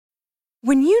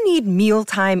When you need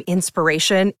mealtime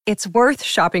inspiration, it's worth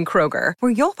shopping Kroger,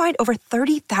 where you'll find over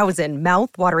 30,000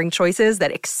 mouth-watering choices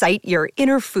that excite your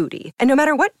inner foodie. And no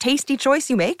matter what tasty choice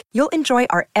you make, you'll enjoy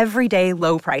our everyday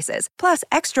low prices, plus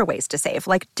extra ways to save,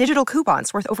 like digital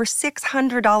coupons worth over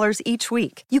 $600 each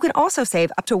week. You can also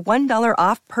save up to $1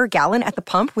 off per gallon at the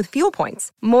pump with fuel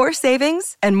points. More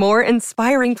savings and more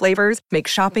inspiring flavors make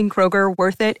shopping Kroger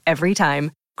worth it every time.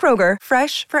 Kroger,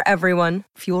 fresh for everyone.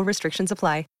 Fuel restrictions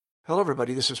apply. Hello,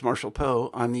 everybody. This is Marshall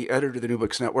Poe. I'm the editor of the New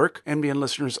Books Network. NBN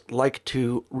listeners like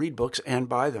to read books and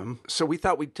buy them. So we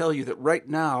thought we'd tell you that right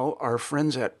now, our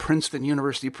friends at Princeton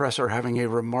University Press are having a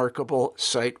remarkable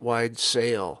site-wide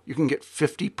sale. You can get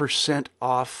 50%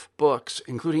 off books,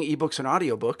 including ebooks and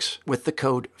audiobooks, with the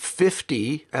code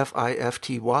 50,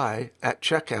 F-I-F-T-Y, at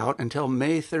checkout until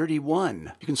May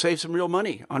 31. You can save some real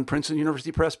money on Princeton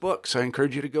University Press books. I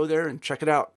encourage you to go there and check it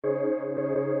out.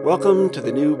 Welcome to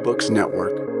the New Books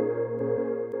Network.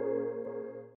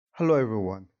 Hello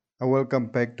everyone, and welcome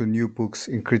back to New Books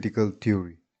in Critical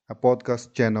Theory, a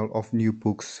podcast channel of New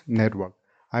Books Network.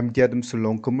 I'm Gadam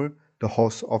Sulongkumar, the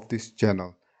host of this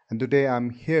channel, and today I'm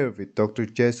here with Dr.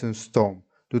 Jason Storm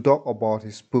to talk about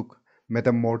his book,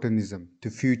 Metamodernism,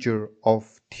 The Future of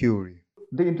Theory.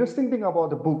 The interesting thing about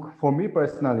the book, for me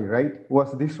personally,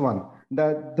 was this one,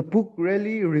 that the book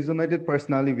really resonated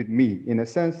personally with me in a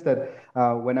sense that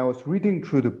when I was reading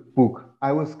through the book,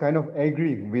 I was kind of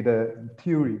agreeing with the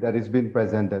theory that is being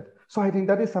presented. So I think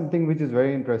that is something which is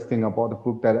very interesting about the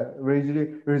book that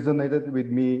really resonated with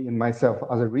me in myself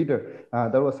as a reader.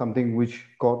 That was something which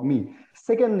caught me.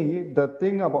 Secondly, the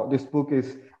thing about this book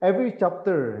is every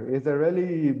chapter is a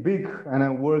really big and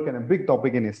a work and a big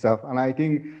topic in itself. And I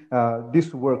think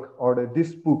this work or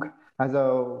this book has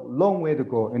a long way to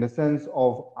go in the sense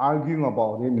of arguing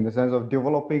about it, in the sense of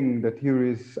developing the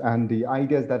theories and the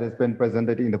ideas that has been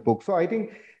presented in the book. So I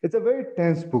think it's a very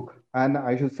dense book. And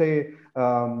I should say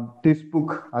this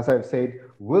book, as I've said,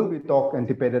 will be talked and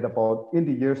debated about in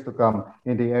the years to come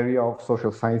in the area of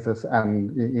social sciences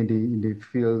and in the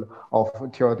field of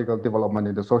theoretical development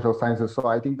in the social sciences. So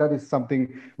I think that is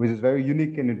something which is very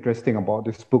unique and interesting about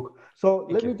this book. So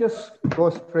let me just go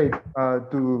straight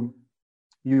to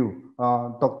you,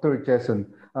 Dr.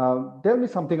 Jason. Tell me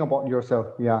something about yourself.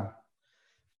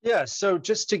 Yeah, so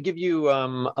just to give you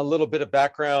a little bit of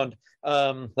background,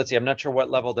 let's see, I'm not sure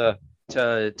what level to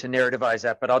narrativize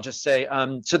that, but I'll just say,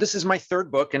 so this is my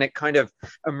third book, and it kind of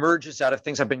emerges out of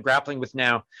things I've been grappling with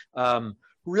now,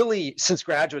 really since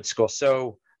graduate school.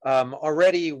 So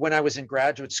already when I was in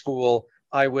graduate school,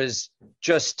 I was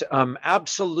just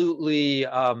absolutely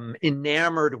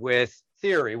enamored with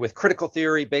theory, with critical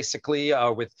theory, basically,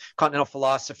 with continental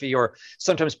philosophy, or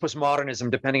sometimes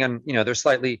postmodernism, depending on, they're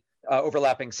slightly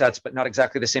overlapping sets, but not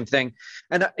exactly the same thing.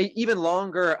 And even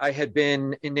longer, I had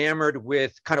been enamored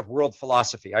with kind of world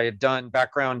philosophy. I had done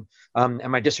background, and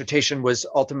my dissertation was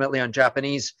ultimately on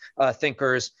Japanese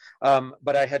thinkers,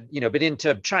 but I had, been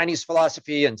into Chinese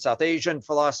philosophy and South Asian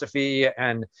philosophy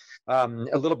and a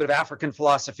little bit of African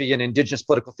philosophy and indigenous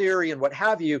political theory and what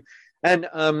have you. And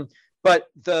but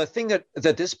the thing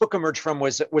that this book emerged from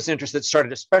was an interest that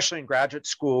started, especially in graduate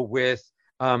school, with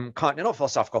continental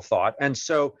philosophical thought. And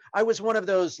so I was one of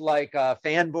those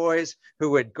fanboys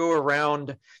who would go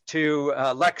around to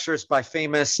lectures by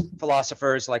famous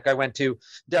philosophers. Like I went to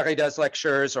Derrida's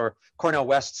lectures or Cornel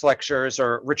West's lectures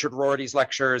or Richard Rorty's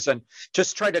lectures and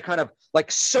just tried to kind of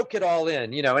soak it all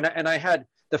in, and I had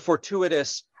the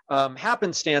fortuitous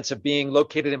happenstance of being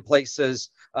located in places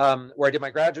where I did my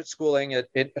graduate schooling at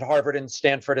Harvard and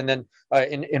Stanford, and then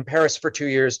in Paris for 2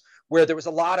 years, where there was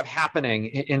a lot of happening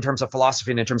in terms of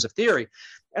philosophy and in terms of theory.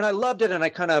 And I loved it. And I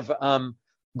kind of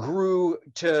grew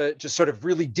to just sort of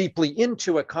really deeply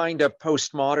into a kind of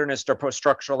postmodernist or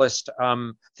post-structuralist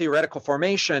theoretical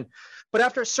formation. But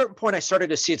after a certain point, I started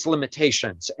to see its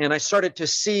limitations. And I started to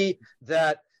see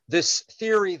that this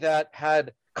theory that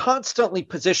had constantly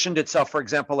positioned itself, for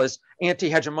example, as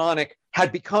anti-hegemonic,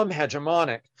 had become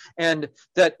hegemonic, and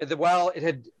that while it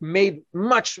had made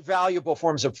much valuable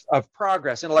forms of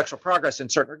progress, intellectual progress in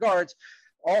certain regards,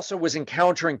 also was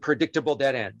encountering predictable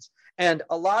dead ends. And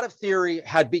a lot of theory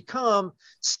had become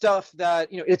stuff that,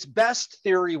 its best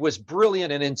theory was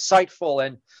brilliant and insightful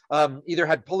and either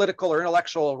had political or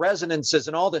intellectual resonances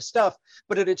and all this stuff,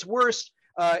 but at its worst,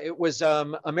 it was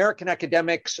American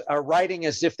academics writing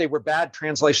as if they were bad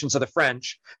translations of the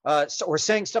French, or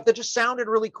saying stuff that just sounded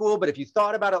really cool, but if you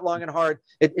thought about it long and hard,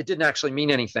 it didn't actually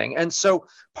mean anything. And so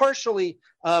partially,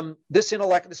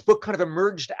 this book kind of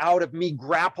emerged out of me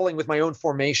grappling with my own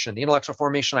formation, the intellectual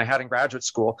formation I had in graduate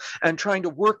school, and trying to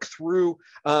work through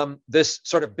this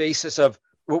sort of basis of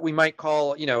what we might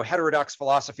call, heterodox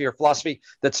philosophy or philosophy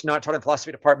that's not taught in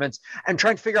philosophy departments, and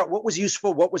trying to figure out what was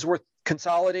useful, what was worth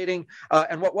consolidating,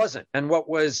 and what wasn't, and what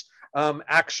was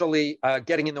actually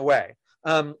getting in the way.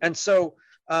 And so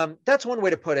that's one way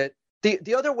to put it.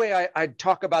 The other way I'd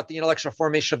talk about the intellectual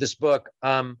formation of this book,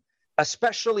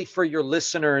 especially for your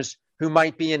listeners who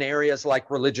might be in areas like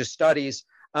religious studies,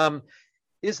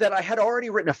 is that I had already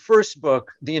written a first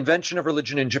book, The Invention of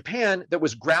Religion in Japan, that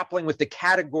was grappling with the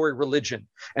category religion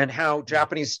and how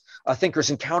Japanese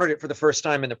thinkers encountered it for the first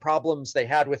time and the problems they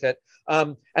had with it,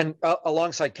 and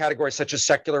alongside categories such as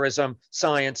secularism,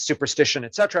 science, superstition,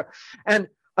 etc. And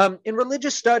in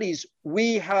religious studies,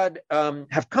 we have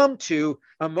come to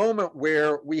a moment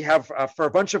where we have, for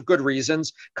a bunch of good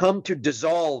reasons, come to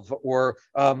dissolve or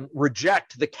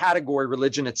reject the category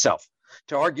religion itself,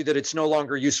 to argue that it's no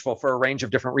longer useful for a range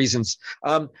of different reasons.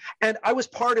 And I was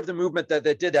part of the movement that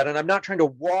did that. And I'm not trying to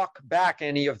walk back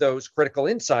any of those critical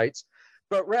insights,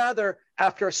 but rather,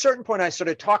 after a certain point, I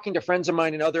started talking to friends of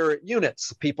mine in other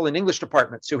units, people in English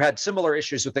departments who had similar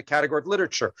issues with the category of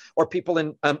literature, or people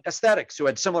in aesthetics who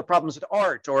had similar problems with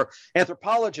art, or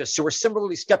anthropologists who were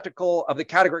similarly skeptical of the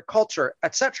category culture,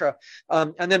 etc.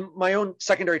 And then my own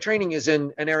secondary training is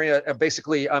in an area of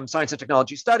basically science and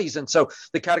technology studies. And so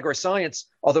the category science,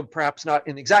 although perhaps not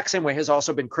in the exact same way, has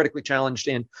also been critically challenged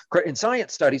in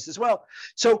science studies as well.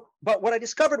 So, but what I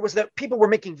discovered was that people were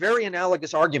making very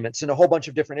analogous arguments in a whole bunch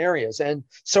of different areas. And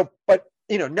so, but,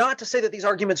 not to say that these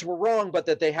arguments were wrong, but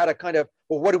that they had a kind of,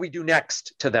 well, what do we do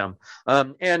next to them?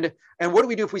 And what do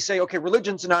we do if we say, okay,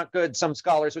 religion's not good? Some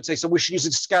scholars would say, so we should use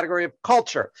this category of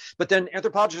culture. But then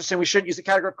anthropologists saying we shouldn't use the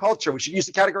category of culture. We should use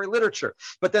the category of literature.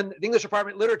 But then the English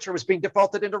department literature was being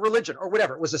defaulted into religion or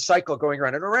whatever. It was a cycle going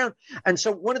around and around. And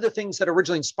so one of the things that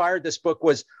originally inspired this book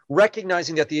was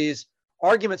recognizing that these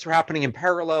arguments were happening in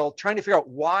parallel, trying to figure out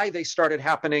why they started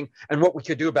happening and what we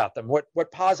could do about them,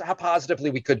 how positively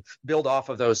we could build off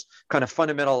of those kind of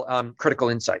fundamental critical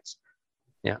insights.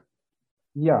 Yeah.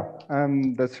 Yeah,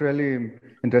 that's really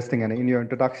interesting. And in your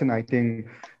introduction, I think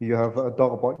you have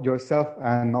talked about yourself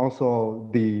and also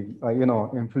the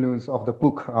influence of the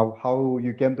book, how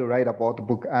you came to write about the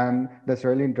book, and that's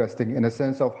really interesting in a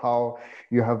sense of how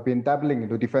you have been dabbling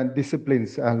into different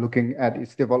disciplines and looking at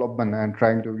its development and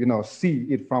trying to see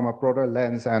it from a broader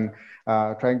lens and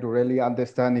trying to really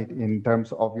understand it in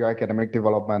terms of your academic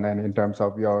development and in terms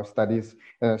of your studies,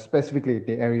 specifically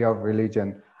the area of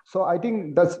religion. So I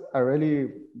think that's a really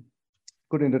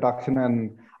good introduction,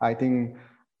 and I think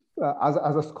as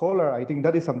a scholar, I think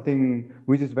that is something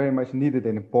which is very much needed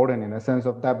and important in a sense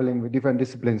of dabbling with different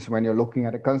disciplines when you're looking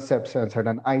at the concepts and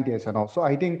certain ideas and all. So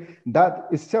I think that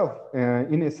itself,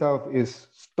 in itself,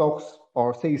 talks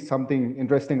or says something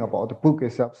interesting about the book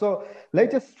itself. So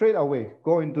let's just straight away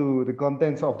go into the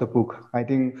contents of the book. I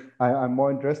think I'm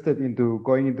more interested into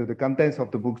going into the contents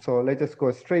of the book. So let's just go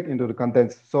straight into the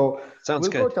contents. So we'll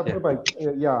go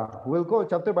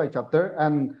chapter by chapter,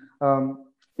 and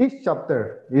each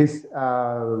chapter is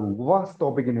a vast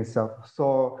topic in itself.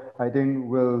 So I think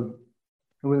we'll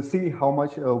see how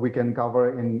much we can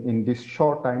cover in this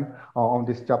short time on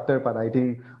this chapter, but I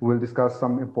think we'll discuss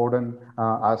some important,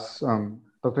 as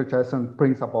Dr. Josephson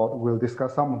brings about, we'll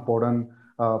discuss some important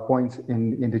points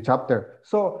in the chapter.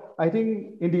 So I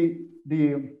think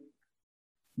in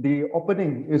the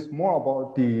opening is more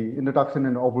about the introduction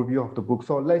and overview of the book.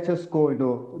 So let's just go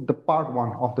into the part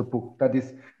one of the book, that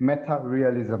is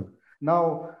meta-realism.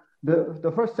 Now,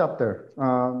 the first chapter,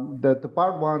 the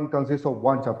part one consists of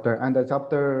one chapter, and the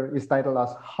chapter is titled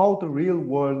as How the Real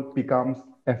World Becomes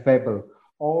a Fable,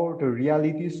 or the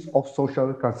Realities of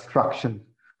Social Construction.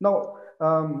 Now,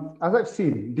 as I've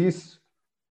seen, this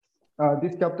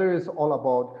chapter is all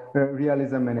about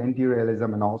realism and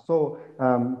anti-realism and all. So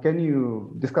can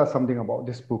you discuss something about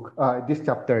this book, this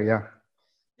chapter? Yeah.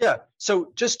 Yeah.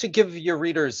 So just to give your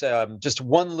readers just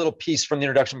one little piece from the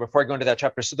introduction before I go into that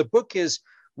chapter. So the book is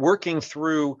working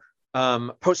through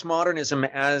postmodernism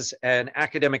as an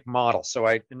academic model. So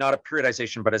not a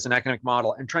periodization, but as an academic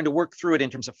model, and trying to work through it in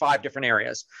terms of 5 different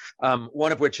areas.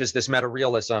 One of which is this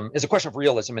meta-realism, is a question of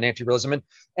realism and anti-realism.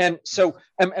 And so,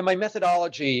 and my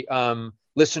methodology,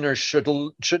 listeners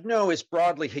should know, is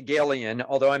broadly Hegelian,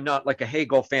 although I'm not like a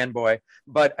Hegel fanboy,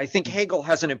 but I think Hegel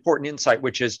has an important insight,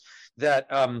 which is that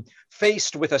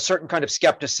faced with a certain kind of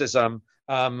skepticism,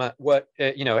 what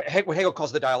Hegel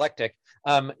calls the dialectic,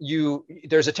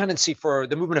 there's a tendency for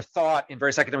the movement of thought in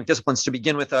various academic disciplines to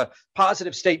begin with a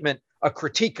positive statement, a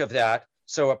critique of that.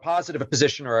 So a positive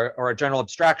position or a general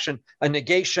abstraction, a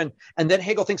negation. And then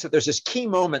Hegel thinks that there's this key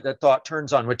moment that thought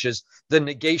turns on, which is the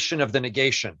negation of the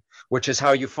negation, which is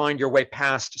how you find your way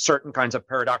past certain kinds of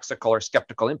paradoxical or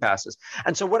skeptical impasses.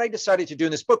 And so what I decided to do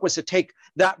in this book was to take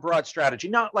that broad strategy,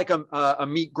 not like a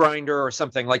meat grinder or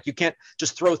something, like you can't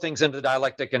just throw things into the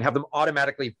dialectic and have them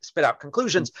automatically spit out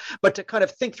conclusions, but to kind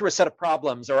of think through a set of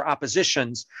problems or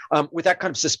oppositions with that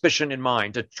kind of suspicion in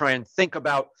mind, to try and think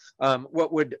about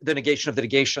what would the negation of the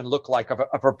negation look like of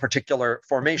a particular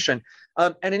formation.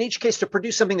 And in each case, to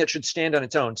produce something that should stand on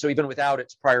its own, so even without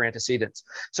its prior antecedents.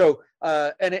 So,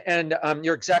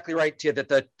 you're exactly right, Tia,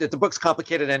 that the book's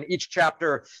complicated, and each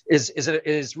chapter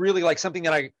is really like something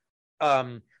that I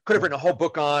could have written a whole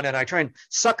book on, and I try and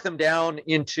suck them down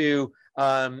into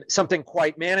something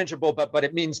quite manageable, but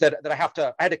it means that I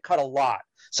had to cut a lot.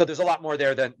 So there's a lot more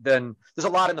there than there's a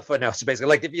lot in the footnotes, basically.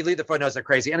 Like if you leave the footnotes, they're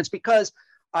crazy. And it's because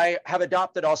I have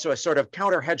adopted also a sort of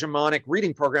counter-hegemonic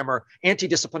reading program or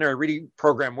anti-disciplinary reading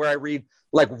program where I read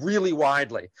like really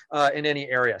widely in any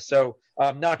area. So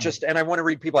not just, and I want to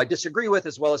read people I disagree with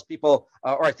as well as people,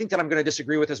 or I think that I'm going to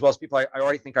disagree with as well as people I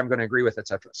already think I'm going to agree with, et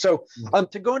cetera. So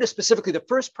to go into specifically the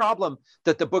first problem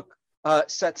that the book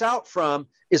sets out from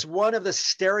is one of the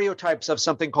stereotypes of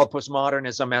something called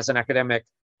postmodernism as an academic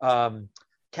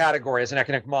category, as an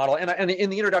academic model. And in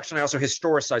the introduction, I also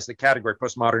historicize the category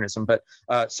postmodernism, but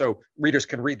so readers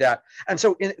can read that. And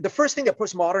so the first thing that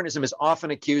postmodernism is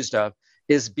often accused of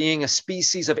is being a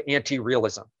species of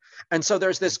anti-realism. And so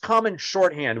there's this common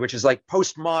shorthand, which is like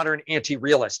postmodern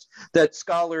anti-realist, that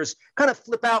scholars kind of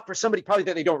flip out for somebody probably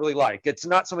that they don't really like. It's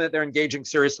not something that they're engaging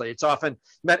seriously. It's often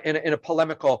meant in a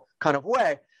polemical kind of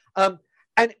way.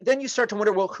 And then you start to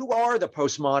wonder, well, who are the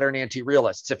postmodern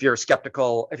anti-realists? If you're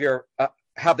skeptical, if you're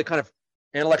have the kind of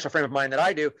intellectual frame of mind that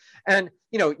I do. And,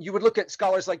 you would look at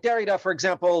scholars like Derrida, for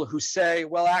example, who say,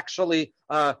 well, actually,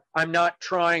 I'm not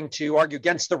trying to argue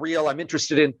against the real. I'm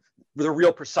interested in the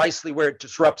real precisely where it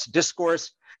disrupts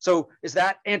discourse. So is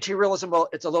that anti-realism? Well,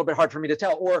 it's a little bit hard for me to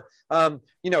tell. Or,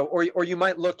 or you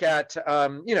might look at,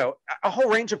 a whole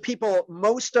range of people.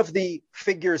 Most of the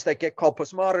figures that get called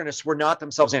postmodernists were not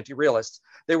themselves anti-realists.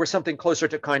 They were something closer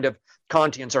to kind of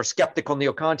Kantians or skeptical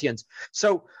neo-Kantians.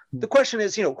 So the question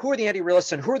is, who are the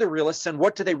anti-realists and who are the realists, and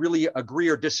what do they really agree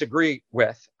or disagree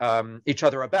with each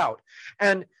other about?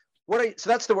 And so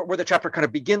that's where the chapter kind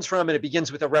of begins from, and it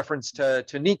begins with a reference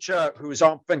to Nietzsche, who is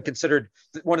often considered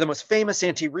one of the most famous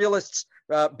anti-realists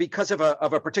because of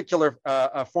a particular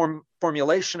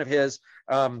formulation of his.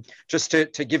 Just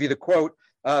to give you the quote,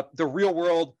 the real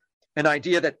world, an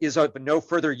idea that is of no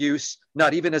further use,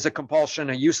 not even as a compulsion,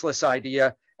 a useless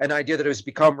idea, an idea that has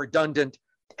become redundant,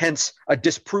 hence a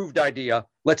disproved idea.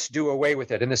 Let's do away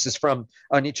with it. And this is from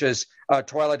Nietzsche's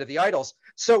Twilight of the Idols.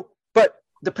 But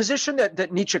the position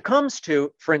that Nietzsche comes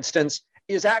to, for instance,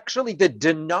 is actually the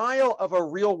denial of a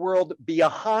real world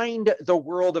behind the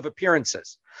world of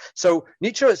appearances. So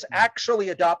Nietzsche is actually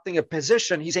adopting a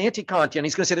position. He's anti-Kantian.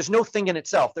 He's going to say there's no thing in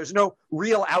itself. There's no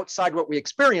real outside what we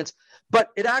experience. But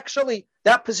it actually,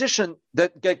 that position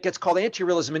that gets called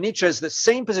anti-realism in Nietzsche is the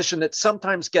same position that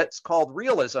sometimes gets called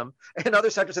realism in other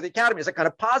sectors of the academy. It's a kind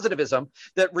of positivism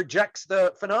that rejects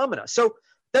the phenomena. So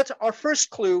that's our first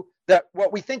clue, that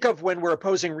what we think of when we're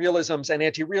opposing realisms and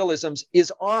anti-realisms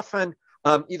is often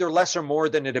either less or more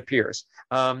than it appears.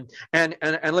 And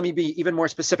let me be even more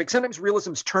specific. Sometimes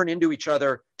realisms turn into each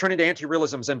other, turn into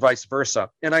anti-realisms and vice versa.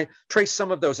 And I trace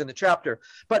some of those in the chapter.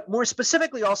 But more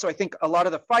specifically also, I think a lot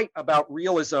of the fight about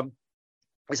realism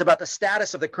is about the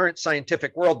status of the current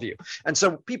scientific worldview. And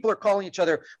so people are calling each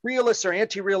other realists or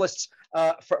anti-realists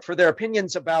for their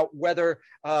opinions about whether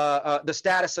the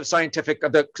status of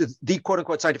the quote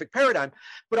unquote scientific paradigm.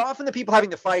 But often the people having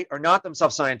the fight are not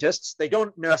themselves scientists. They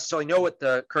don't necessarily know what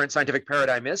the current scientific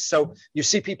paradigm is. So you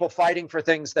see people fighting for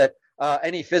things that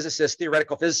any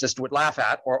theoretical physicist would laugh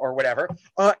at or whatever.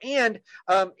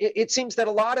 It seems that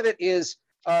a lot of it is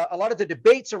a lot of the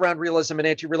debates around realism and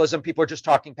anti-realism, people are just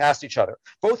talking past each other.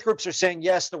 Both groups are saying,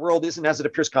 yes, the world isn't as it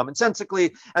appears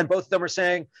commonsensically, and both of them are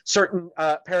saying certain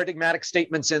paradigmatic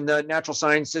statements in the natural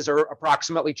sciences are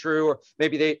approximately true, or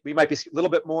maybe we might be a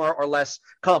little bit more or less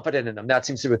confident in them. That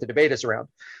seems to be what the debate is around.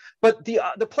 But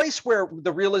the place where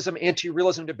the realism,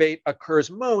 anti-realism debate occurs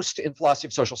most in philosophy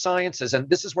of social sciences, and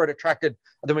this is where it attracted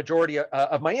the majority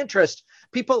of my interest,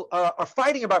 people are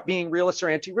fighting about being realists or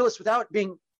anti-realists without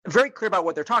being very clear about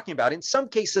what they're talking about. In some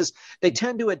cases, they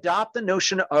tend to adopt the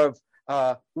notion of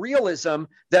realism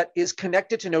that is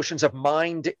connected to notions of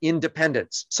mind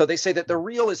independence. So they say that the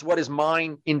real is what is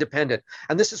mind independent.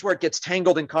 And this is where it gets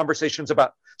tangled in conversations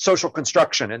about social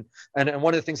construction. And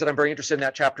one of the things that I'm very interested in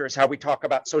that chapter is how we talk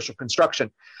about social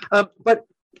construction. But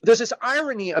there's this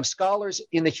irony of scholars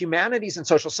in the humanities and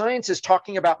social sciences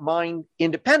talking about mind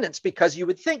independence, because you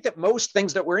would think that most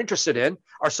things that we're interested in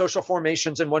are social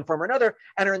formations in one form or another,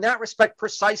 and are in that respect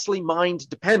precisely mind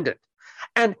dependent.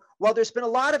 And while there's been a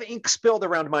lot of ink spilled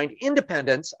around mind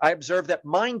independence, I observe that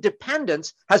mind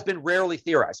dependence has been rarely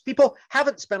theorized. People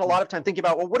haven't spent a lot of time thinking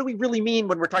about, well, what do we really mean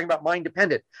when we're talking about mind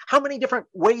dependent? How many different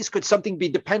ways could something be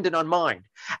dependent on mind?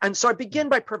 And so I begin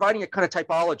by providing a kind of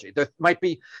typology. There might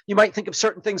be, you might think of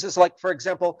certain things as, like, for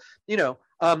example,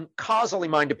 causally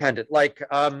mind dependent, like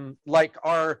my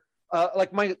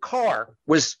car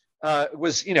was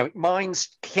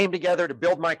minds came together to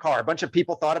build my car. A bunch of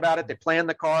people thought about it. They planned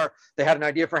the car. They had an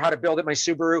idea for how to build it, my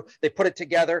Subaru. They put it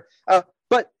together.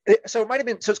 So it might have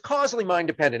been, so it's causally mind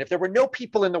dependent. If there were no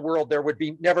people in the world, there would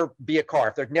never be a car,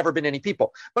 if there'd never been any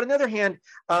people. But on the other hand,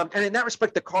 and in that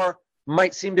respect, the car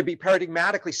might seem to be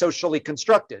paradigmatically socially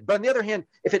constructed. But on the other hand,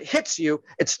 if it hits you,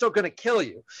 it's still going to kill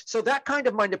you. So that kind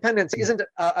of mind dependence isn't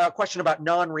a question about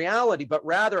non-reality, but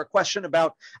rather a question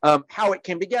about how it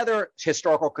came together,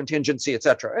 historical contingency, et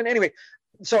cetera. And anyway,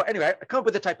 I come up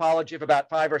with a typology of about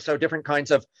 5 or so different kinds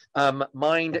of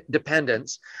mind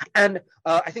dependence. And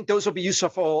I think those will be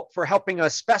useful for helping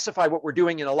us specify what we're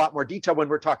doing in a lot more detail when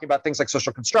we're talking about things like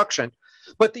social construction.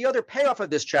 But the other payoff of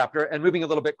this chapter, and moving a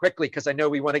little bit quickly because I know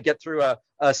we want to get through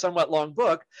a somewhat long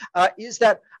book, is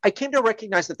that I came to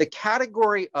recognize that the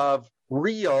category of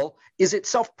real is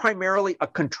itself primarily a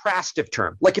contrastive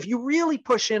term. Like, if you really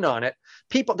push in on it,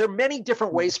 there are many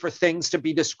different ways for things to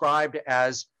be described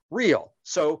as real.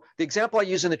 So the example I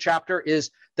use in the chapter is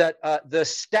that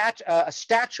a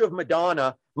statue of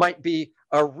Madonna might be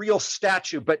a real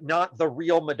statue, but not the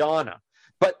real Madonna.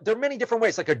 But there are many different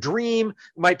ways. Like, a dream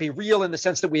might be real in the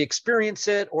sense that we experience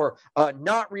it, or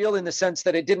not real in the sense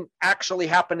that it didn't actually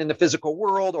happen in the physical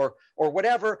world, or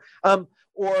whatever.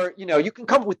 Or you can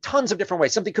come up with tons of different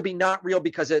ways. Something could be not real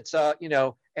because it's not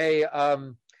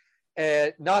the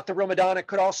real Madonna. It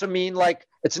could also mean, like,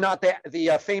 it's not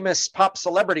the famous pop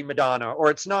celebrity Madonna, or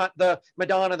it's not the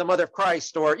Madonna, the mother of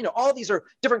Christ, or, all these are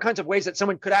different kinds of ways that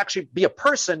someone could actually be a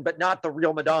person, but not the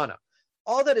real Madonna.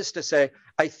 All that is to say,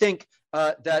 I think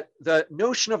that the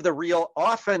notion of the real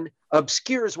often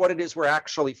obscures what it is we're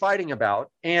actually fighting about.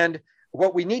 And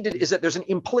what we need is that there's an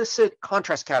implicit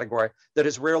contrast category that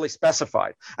is rarely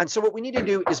specified. And so what we need to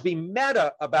do is be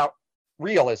meta about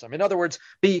realism. In other words,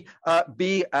 be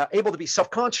able to be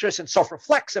self-conscious and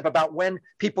self-reflexive about when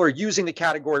people are using the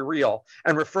category real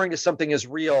and referring to something as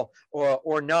real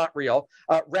or not real,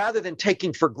 rather than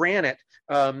taking for granted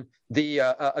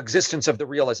the existence of the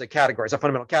real as a category, as a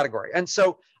fundamental category. And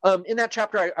so in that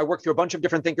chapter, I work through a bunch of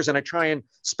different thinkers, and I try and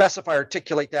specify,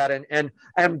 articulate that,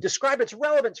 and describe its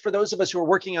relevance for those of us who are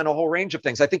working on a whole range of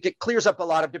things. I think it clears up a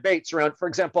lot of debates around, for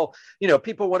example,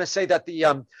 people want to say that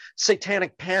the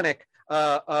satanic panic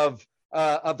of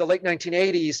the late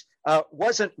 1980s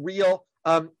wasn't real,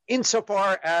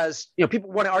 insofar as people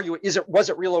want to argue, was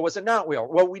it real or was it not real?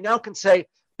 Well, we now can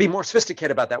be more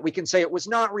sophisticated about that. We can say it was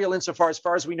not real insofar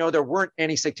as we know there weren't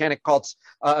any satanic cults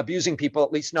abusing people,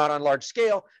 at least not on large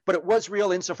scale, but it was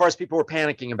real insofar as people were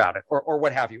panicking about it, or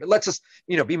what have you. It lets us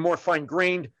be more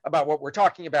fine-grained about what we're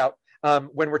talking about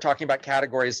when we're talking about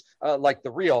categories like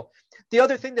the real. The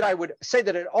other thing that I would say,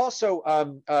 that it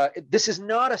also, this is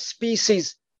not a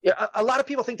species. A lot of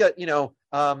people think that,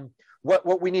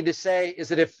 what we need to say is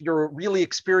that if you're really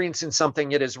experiencing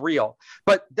something, it is real.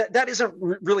 But that isn't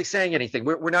really saying anything.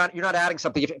 You're not adding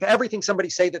something. If everything somebody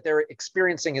say that they're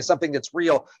experiencing is something that's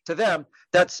real to them,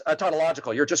 that's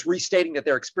tautological. You're just restating that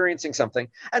they're experiencing something.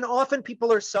 And often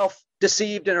people are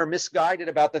self-deceived and are misguided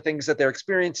about the things that they're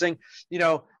experiencing.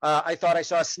 I thought I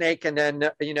saw a snake, and then,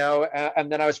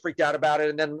 and then I was freaked out about it.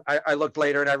 And then I looked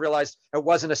later and I realized it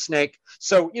wasn't a snake.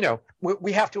 So,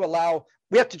 we have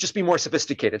to just be more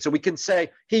sophisticated. So we can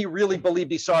say he really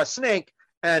believed he saw a snake,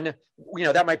 and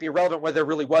that might be irrelevant whether there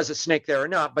really was a snake there or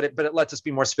not, but it lets us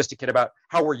be more sophisticated about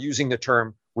how we're using the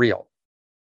term real.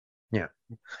 Yeah.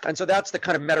 And so that's the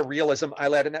kind of meta-realism I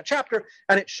led in that chapter.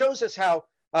 And it shows us how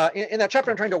in that chapter,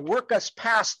 I'm trying to work us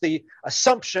past the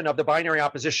assumption of the binary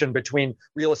opposition between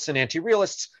realists and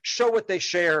anti-realists, show what they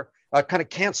share, kind of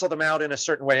cancel them out in a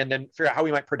certain way, and then figure out how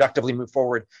we might productively move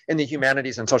forward in the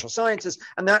humanities and social sciences.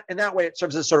 And in that way, it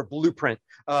serves as a sort of blueprint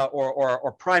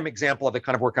or prime example of the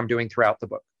kind of work I'm doing throughout the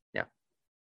book. Yeah.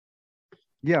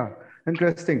 Yeah,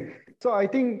 interesting. So I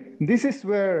think this is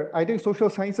where I think social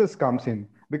sciences comes in,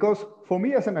 because for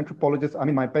me as an anthropologist, I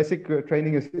mean, my basic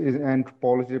training is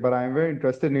anthropology, but I'm very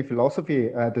interested in philosophy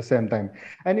at the same time.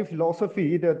 And in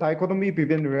philosophy, the dichotomy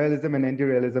between realism and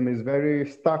anti-realism is very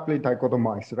starkly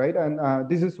dichotomized, right? And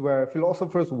this is where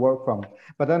philosophers work from.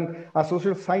 But then as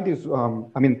social scientists,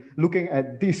 looking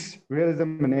at this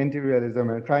realism and anti-realism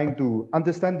and trying to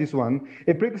understand this one,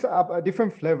 it brings up a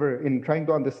different flavor in trying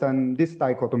to understand this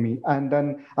dichotomy. And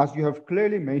then, as you have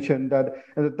clearly mentioned, that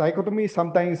the dichotomy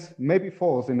sometimes maybe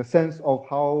falls in the sense of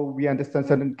how we understand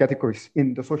certain categories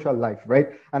in the social life, right?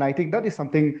 And I think that is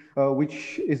something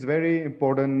which is very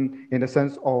important in the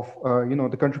sense of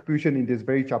the contribution in this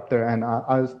very chapter, and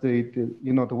as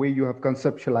the way you have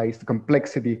conceptualized the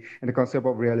complexity and the concept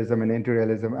of realism and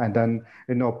anti-realism, and then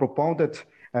propounded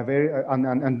a very an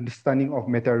understanding of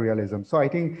meta-realism. So I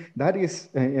think that is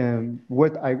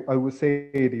what I would say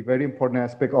the very important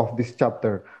aspect of this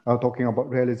chapter, talking about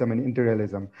realism and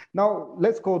anti-realism. Now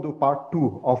let's go to part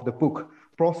 2 of the book,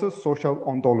 Process Social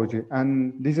Ontology.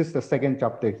 And this is the second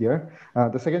chapter here.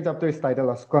 The second chapter is titled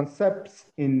as Concepts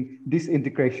in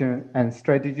Disintegration and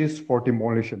Strategies for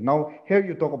Demolition. Now, here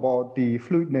you talk about the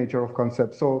fluid nature of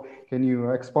concepts. So can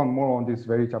you expound more on this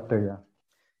very chapter here?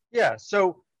 Yeah,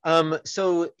 so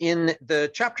in the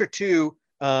chapter 2,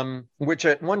 which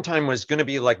at one time was going to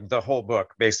be like the whole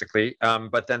book, basically,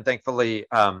 but then thankfully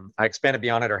I expanded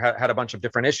beyond it, or had a bunch of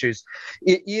different issues.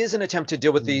 It is an attempt to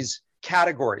deal with these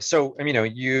categories. So,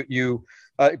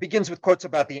 it begins with quotes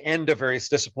about the end of various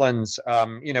disciplines.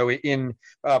 In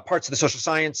parts of the social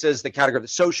sciences, the category of the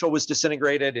social was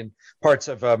disintegrated. In parts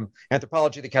of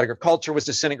anthropology, the category of culture was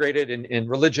disintegrated. In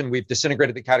religion, we've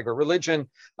disintegrated the category of religion,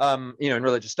 in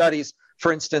religious studies,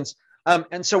 for instance.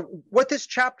 And so what this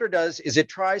chapter does is it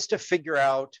tries to figure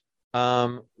out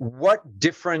what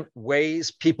different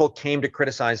ways people came to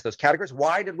criticize those categories.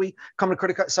 Why did we come to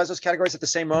criticize those categories at the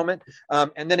same moment?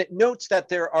 And then it notes that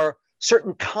there are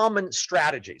certain common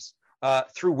strategies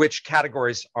through which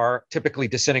categories are typically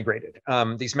disintegrated.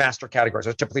 These master categories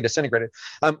are typically disintegrated.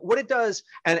 What it does,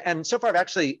 and so far I've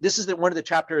actually, this is one of the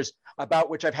chapters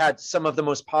about which I've had some of the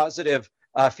most positive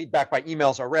feedback by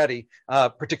emails already,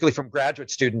 particularly from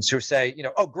graduate students who say,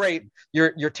 oh, great,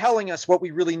 you're telling us what we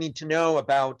really need to know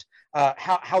about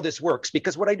how this works.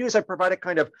 Because what I do is I provide a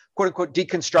kind of quote unquote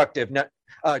deconstructive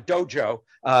dojo,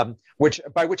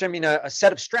 by which I mean a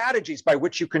set of strategies by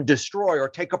which you can destroy or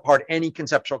take apart any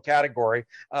conceptual category,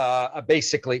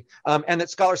 basically, and that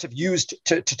scholars have used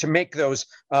to make those,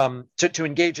 to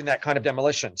engage in that kind of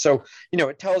demolition. So,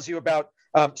 it tells you about,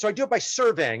 so I do it by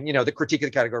surveying, the critique of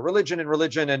the category religion,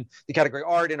 and the category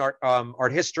art and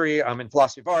art history, and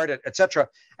philosophy of art, et cetera,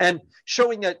 and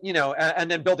showing that,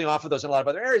 and then building off of those in a lot of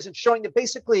other areas, and showing that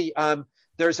basically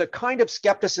there's a kind of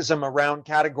skepticism around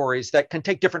categories that can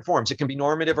take different forms. It can be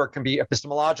normative, or it can be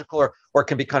epistemological, or it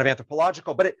can be kind of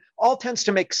anthropological, but it all tends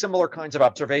to make similar kinds of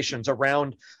observations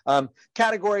around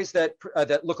categories that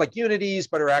look like unities,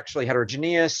 but are actually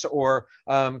heterogeneous, or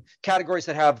categories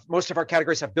that have, most of our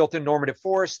categories have built-in normative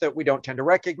force that we don't tend to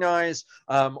recognize,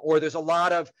 or there's a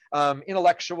lot of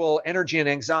intellectual energy and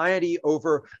anxiety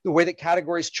over the way that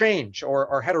categories change or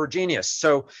are heterogeneous.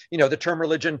 So, the term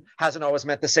religion hasn't always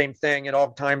meant the same thing at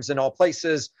all times in all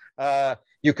places.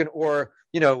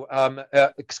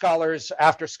 Scholars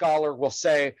after scholar will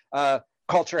say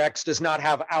culture X does not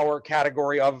have our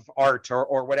category of art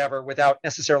or whatever, without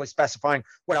necessarily specifying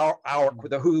what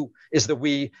the who is the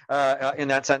we in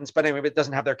that sentence. But anyway, it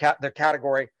doesn't have their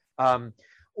category.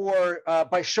 Or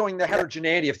by showing the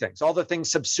heterogeneity of things. All the things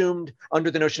subsumed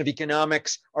under the notion of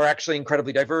economics are actually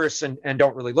incredibly diverse and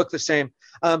don't really look the same.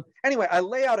 Anyway, I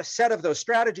lay out a set of those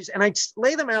strategies, and I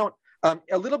lay them out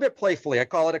a little bit playfully. I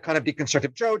call it a kind of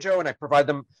deconstructive JoJo, and I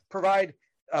provide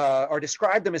or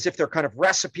describe them as if they're kind of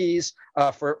recipes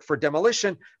for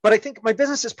demolition. But I think my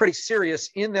business is pretty serious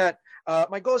in that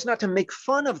my goal is not to make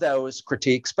fun of those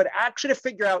critiques, but actually to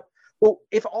figure out, well,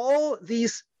 if all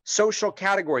these social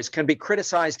categories can be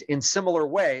criticized in similar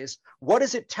ways, what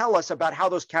does it tell us about how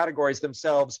those categories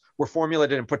themselves were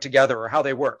formulated and put together, or how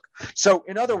they work? So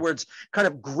in other words, kind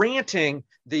of granting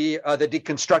the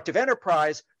deconstructive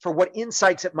enterprise for what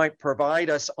insights it might provide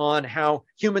us on how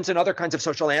humans and other kinds of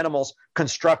social animals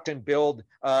construct and build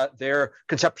their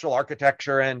conceptual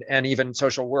architecture and even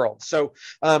social world. So,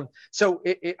 and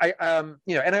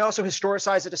I also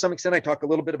historicize it to some extent. I talk a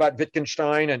little bit about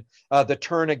Wittgenstein and the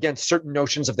turn against certain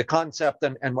notions of the concept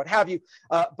and what have you.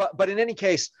 But in any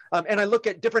case, and I look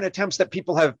at different attempts that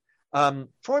people have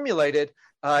formulated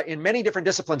in many different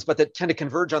disciplines, but that tend to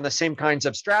converge on the same kinds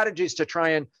of strategies to try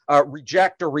and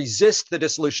reject or resist the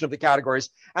dissolution of the categories.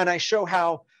 And I show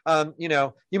how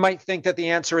You might think that the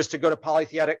answer is to go to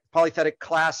polythetic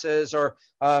classes or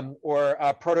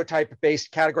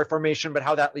prototype-based category formation, but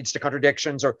how that leads to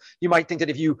contradictions. Or you might think that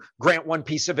if you grant one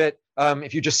piece of it,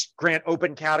 if you just grant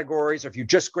open categories, or if you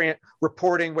just grant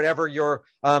reporting, whatever your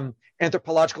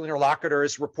anthropological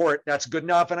interlocutors report, that's good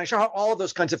enough. And I show how all of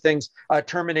those kinds of things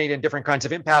terminate in different kinds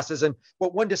of impasses. And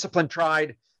what one discipline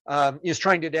tried is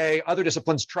trying today, other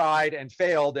disciplines tried and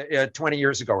failed 20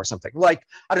 years ago or something. Like,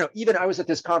 I don't know, even I was at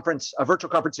this conference, a virtual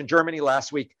conference in Germany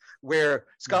last week, where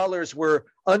scholars were,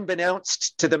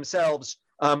 unbeknownst to themselves,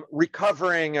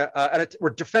 recovering, were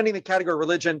defending the category of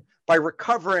religion by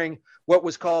recovering what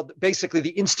was called basically the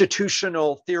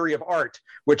institutional theory of art,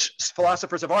 which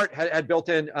philosophers of art had built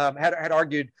in, had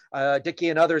argued, Dickey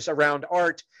and others around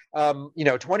art, 20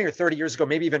 or 30 years ago,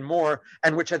 maybe even more,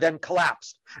 and which had then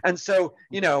collapsed. And so,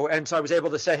 I was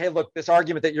able to say, hey, look, this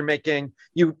argument that you're making,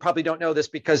 you probably don't know this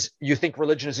because you think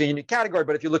religion is a unique category,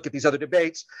 but if you look at these other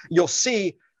debates, you'll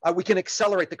see we can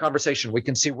accelerate the conversation. We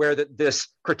can see where this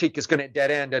critique is going to dead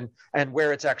end and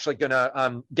where it's actually going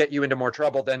to get you into more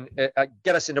trouble than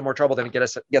get us into more trouble than it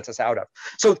gets us out of.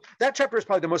 So that chapter is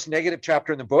probably the most negative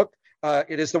chapter in the book.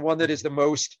 It is the one that is the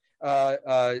most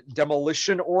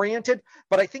demolition oriented.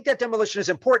 But I think that demolition is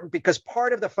important because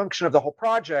part of the function of the whole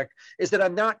project is that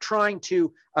I'm not trying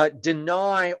to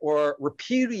deny or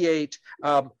repudiate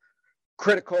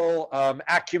critical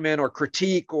acumen or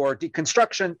critique or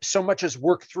deconstruction so much as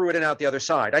work through it and out the other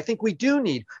side. I think we do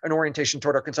need an orientation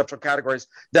toward our conceptual categories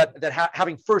that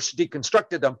having first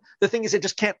deconstructed them, the thing is it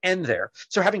just can't end there.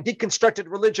 So having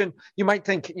deconstructed religion, you might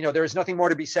think, there is nothing more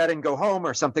to be said and go home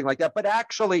or something like that. But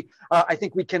actually, I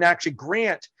think we can actually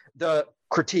grant the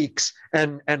critiques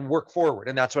and work forward.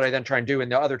 And that's what I then try and do in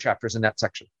the other chapters in that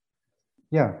section.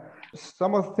 Yeah.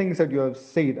 Some of the things that you have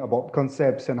said about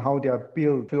concepts and how they are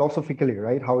built philosophically,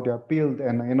 right? How they are built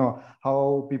and,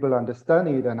 how people understand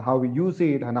it and how we use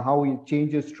it and how it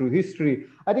changes through history.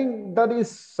 I think that is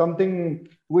something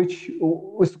which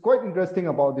was quite interesting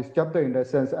about this chapter in that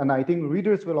sense. And I think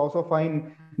readers will also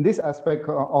find this aspect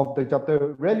of the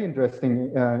chapter really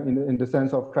interesting in the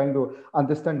sense of trying to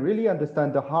really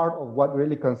understand the heart of what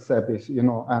really concept is, and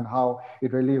how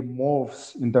it really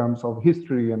morphs in terms of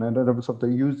history and in terms of the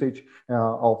usage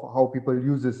of how people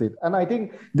uses it. And I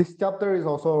think this chapter is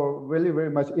also really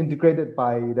very much integrated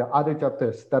by the other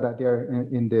chapters that are there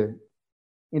in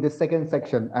the second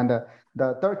section. And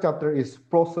the third chapter is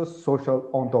process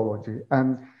social ontology.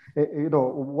 And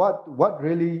what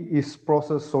really is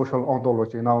process social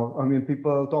ontology? Now,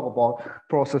 people talk about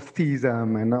process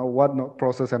theism and what not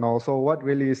process, and also what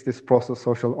really is this process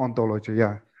social ontology?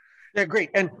 Yeah. Yeah, great.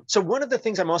 And so one of the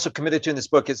things I'm also committed to in this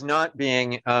book is not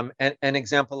being an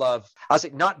example of, I'll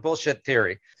say, not bullshit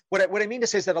theory. What I mean to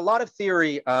say is that a lot of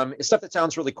theory is stuff that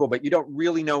sounds really cool, but you don't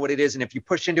really know what it is. And if you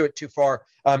push into it too far,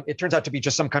 it turns out to be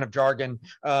just some kind of jargon.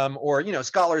 Or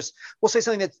scholars will say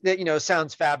something that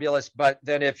sounds fabulous, but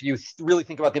then if you really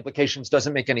think about the implications,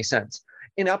 doesn't make any sense.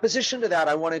 In opposition to that,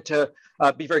 I wanted to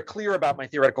be very clear about my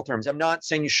theoretical terms. I'm not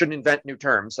saying you shouldn't invent new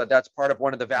terms. That's part of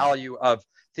one of the value of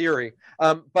theory.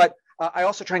 But I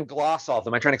also try and gloss all of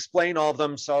them. I try and explain all of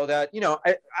them so that,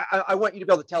 I want you to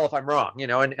be able to tell if I'm wrong,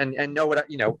 and know what,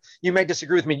 you may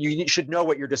disagree with me. You should know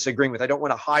what you're disagreeing with. I don't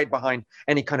want to hide behind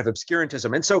any kind of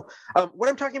obscurantism. And so what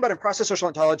I'm talking about in process social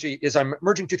ontology is I'm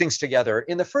merging two things together.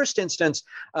 In the first instance,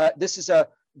 this is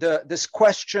this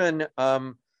question,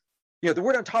 the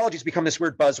word ontology has become this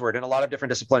weird buzzword in a lot of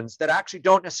different disciplines that actually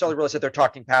don't necessarily realize that they're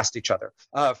talking past each other.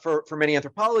 For many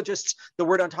anthropologists, the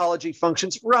word ontology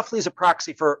functions roughly as a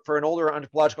proxy for an older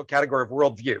ontological category of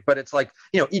worldview. But it's like,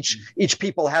 each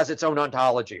people has its own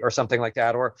ontology or something like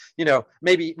that. Or,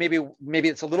 maybe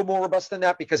it's a little more robust than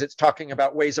that because it's talking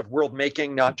about ways of world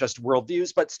making, not just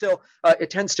worldviews. But still,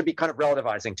 it tends to be kind of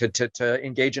relativizing to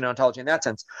engage in ontology in that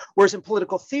sense. Whereas in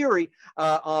political theory,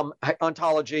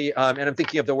 ontology, and I'm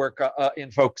thinking of the work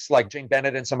in folks like Jane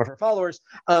Bennett and some of her followers,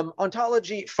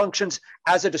 ontology functions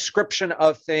as a description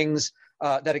of things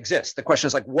that exist. The question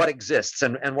is like what exists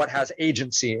and what has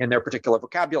agency in their particular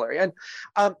vocabulary. And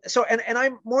so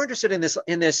I'm more interested in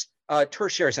this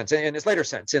tertiary sense, in this later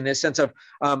sense, in this sense of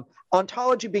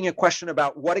ontology being a question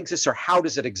about what exists or how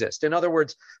does it exist. In other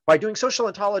words, by doing social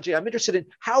ontology, I'm interested in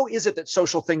how is it that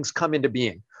social things come into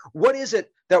being? What is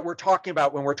it that we're talking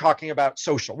about when we're talking about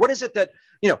social? What is it that,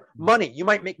 money, you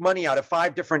might make money out of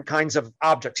 5 different kinds of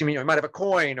objects. You might have a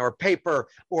coin or paper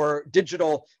or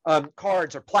digital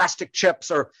cards or plastic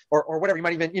chips or whatever. You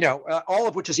might even, all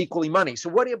of which is equally money. So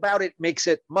what about it makes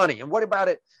it money? And what about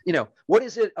it, what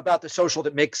is it about the social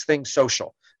that makes things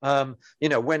social? And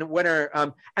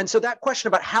so that question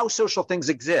about how social things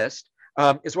exist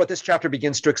is what this chapter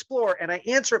begins to explore. And I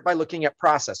answer it by looking at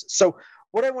processes. So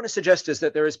what I want to suggest is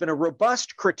that there has been a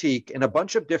robust critique in a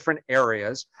bunch of different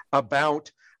areas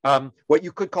about what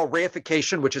you could call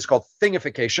reification, which is called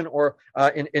thingification, or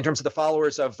in terms of the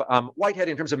followers of Whitehead,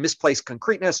 in terms of misplaced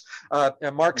concreteness,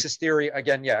 Marxist theory,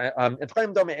 again,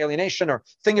 enfremdom, alienation, or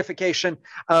thingification.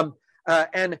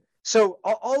 And so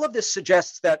all of this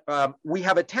suggests that we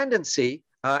have a tendency,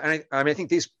 and I think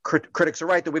these critics are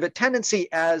right, that we have a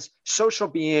tendency as social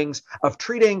beings of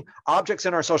treating objects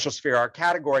in our social sphere, our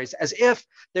categories, as if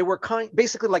they were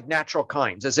basically like natural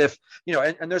kinds, as if,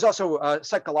 and there's also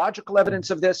psychological evidence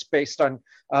of this based on,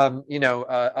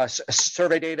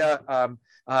 survey data.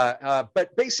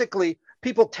 But basically,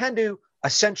 people tend to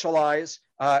essentialize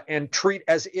and treat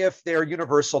as if they're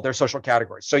universal, they're social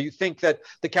categories. So you think that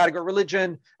the category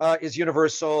religion is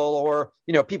universal, or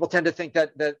people tend to think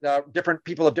that different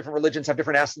people of different religions have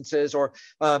different essences, or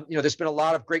there's been a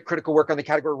lot of great critical work on the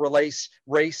category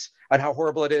race and how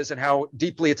horrible it is and how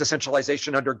deeply its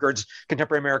essentialization undergirds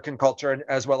contemporary American culture and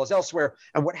as well as elsewhere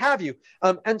and what have you.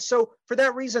 And so for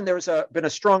that reason, there's been a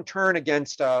strong turn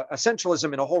against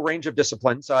essentialism in a whole range of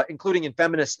disciplines, including in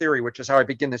feminist theory, which is how I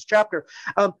begin this chapter.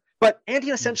 But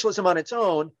anti-essentialism on its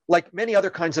own, like many other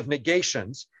kinds of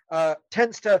negations,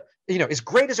 tends to, is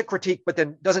great as a critique, but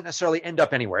then doesn't necessarily end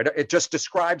up anywhere. It just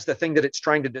describes the thing that it's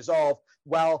trying to dissolve,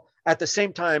 while at the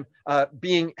same time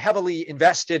being heavily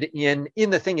invested in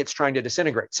the thing it's trying to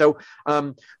disintegrate. So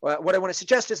what I want to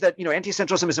suggest is that,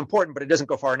 anti-essentialism is important, but it doesn't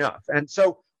go far enough. And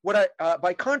so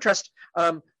by contrast,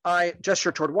 I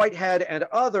gesture toward Whitehead and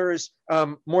others,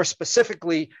 more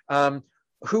specifically,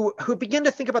 who begin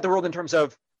to think about the world in terms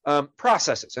of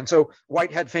processes. And so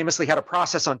Whitehead famously had a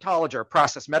process ontology or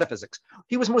process metaphysics.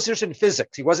 He was most interested in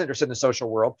physics. He wasn't interested in the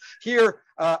social world. Here,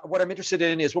 what I'm interested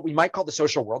in is what we might call the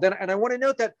social world. And I want to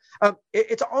note that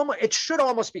it should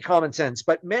almost be common sense,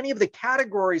 but many of the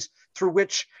categories through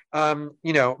which, many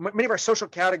of our social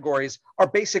categories are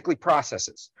basically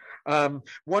processes.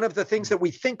 One of the things that we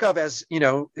think of as,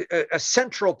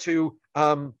 central to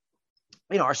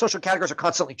our social categories are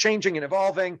constantly changing and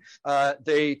evolving.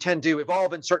 They tend to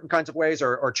evolve in certain kinds of ways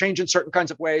or change in certain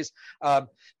kinds of ways.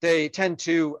 They tend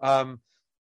to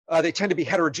be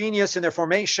heterogeneous in their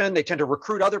formation. They tend to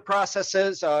recruit other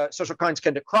processes. Social kinds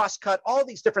tend to cross-cut. All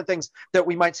these different things that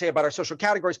we might say about our social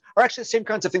categories are actually the same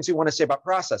kinds of things we want to say about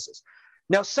processes.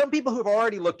 Now, some people who've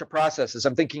already looked at processes,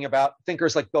 I'm thinking about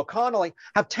thinkers like Bill Connolly,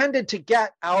 have tended to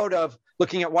get out of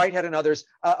looking at Whitehead and others,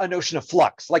 a notion of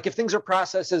flux. Like if things are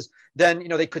processes, then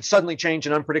they could suddenly change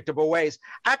in unpredictable ways.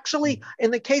 Actually,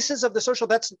 in the cases of the social,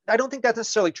 I don't think that's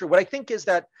necessarily true. What I think is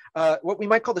that what we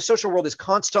might call the social world is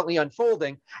constantly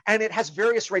unfolding, and it has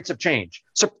various rates of change.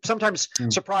 So sometimes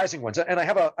surprising ones. And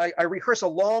I rehearse a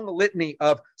long litany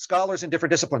of scholars in different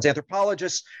disciplines: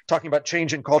 anthropologists talking about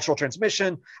change in cultural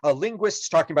transmission, linguists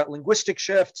talking about linguistic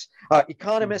shifts,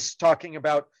 economists talking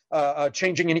about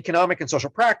changing in economic and social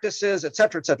practices, et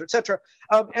cetera, et cetera, et cetera.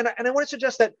 And I want to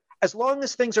suggest that as long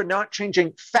as things are not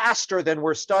changing faster than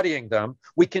we're studying them,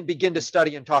 we can begin to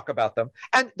study and talk about them.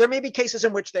 And there may be cases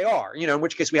in which they are, in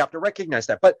which case we have to recognize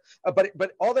that. But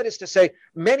all that is to say,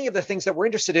 many of the things that we're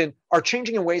interested in are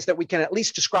changing in ways that we can at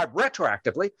least describe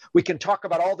retroactively. We can talk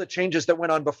about all the changes that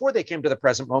went on before they came to the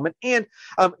present moment. And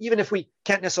even if we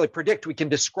can't necessarily predict, we can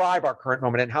describe our current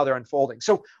moment and how they're unfolding.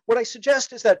 So what I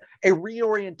suggest is that a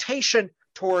reorientation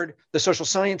toward the social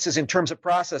sciences in terms of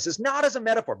processes, not as a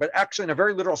metaphor, but actually in a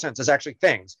very literal sense as actually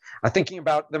things, thinking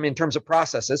about them in terms of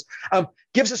processes,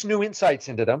 gives us new insights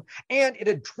into them. And it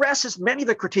addresses many of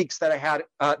the critiques that I had,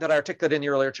 that I articulated in the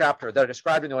earlier chapter, that I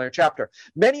described in the earlier chapter.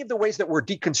 Many of the ways that we're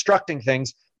deconstructing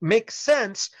things make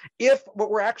sense if what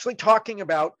we're actually talking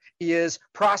about is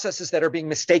processes that are being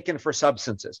mistaken for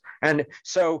substances. And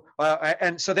so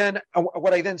then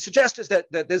what I then suggest is that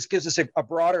this gives us a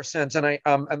broader sense. And I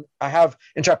have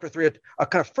in chapter 3 a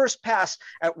kind of first pass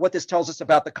at what this tells us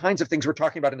about the kinds of things we're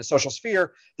talking about in the social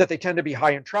sphere, that they tend to be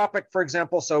high entropic, for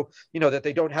example. So, that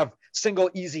they don't have single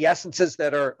easy essences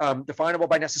that are definable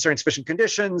by necessary and sufficient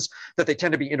conditions, that they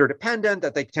tend to be interdependent,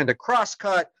 that they tend to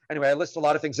cross-cut. Anyway, I list a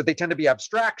lot of things, that they tend to be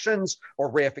abstractions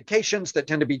or reifications, that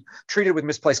tend to be treated with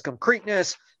misplaced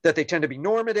concreteness, that they tend to be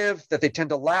normative, that they tend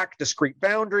to lack discrete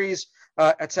boundaries,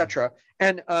 etc.,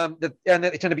 and that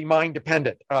they tend to be mind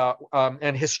dependent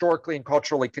and historically and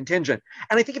culturally contingent.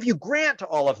 And I think if you grant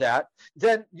all of that,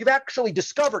 then you've actually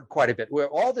discovered quite a bit.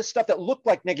 All this stuff that looked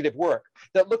like negative work,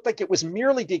 that looked like it was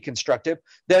merely deconstructive,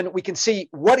 then we can see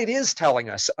what it is telling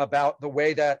us about the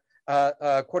way that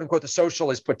quote unquote the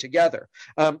social is put together.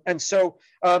 And so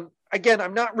again,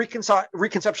 I'm not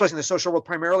reconceptualizing the social world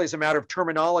primarily as a matter of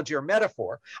terminology or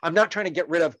metaphor. I'm not trying to get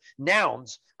rid of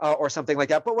nouns or something like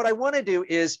that. But what I want to do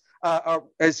is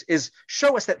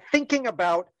show us that thinking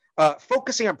about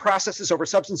focusing on processes over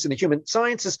substance in the human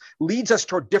sciences leads us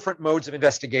toward different modes of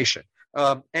investigation.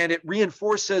 And it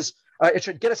reinforces, it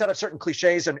should get us out of certain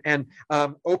cliches and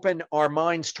open our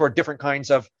minds toward different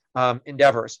kinds of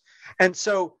endeavors. And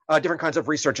so different kinds of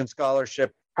research and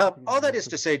scholarship. All that is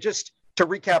to say, just to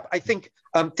recap, I think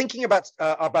thinking about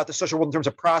the social world in terms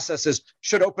of processes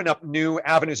should open up new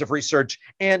avenues of research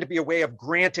and be a way of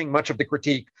granting much of the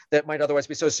critique that might otherwise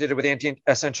be associated with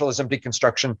anti-essentialism,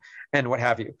 deconstruction, and what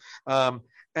have you.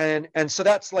 And so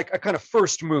that's like a kind of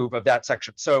first move of that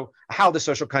section. So how the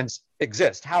social kinds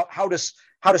exist? How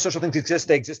do social things exist?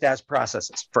 They exist as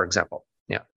processes, for example.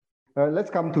 Yeah. Let's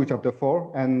come to chapter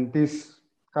 4, and this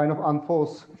kind of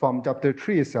unfolds from chapter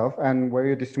 3 itself, and where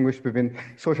you distinguish between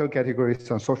social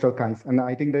categories and social kinds. And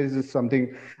I think this is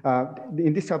something,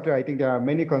 in this chapter, I think there are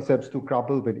many concepts to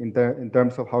grapple with in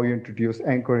terms of how you introduce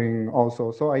anchoring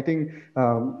also. So I think,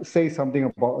 say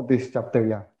something about this chapter,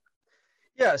 yeah.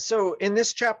 Yeah, so in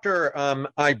this chapter,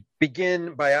 I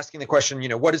begin by asking the question,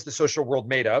 what is the social world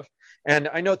made of? And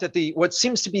I note that what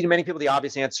seems to be to many people the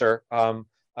obvious answer,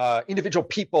 individual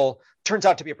people, turns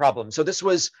out to be a problem. So this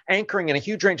was anchoring in a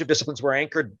huge range of disciplines where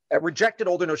rejected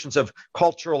older notions of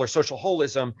cultural or social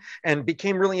holism and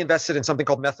became really invested in something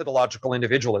called methodological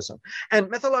individualism. And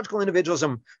methodological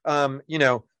individualism,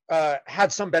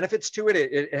 had some benefits to it.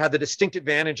 It had the distinct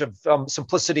advantage of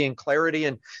simplicity and clarity,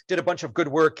 and did a bunch of good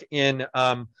work in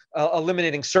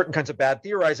eliminating certain kinds of bad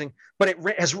theorizing. But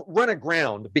it has run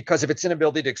aground because of its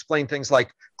inability to explain things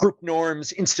like group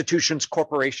norms, institutions,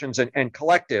 corporations, and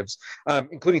collectives,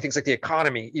 including things like the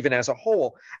economy, even as a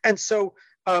whole. And so,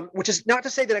 which is not to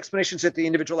say that explanations at the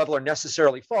individual level are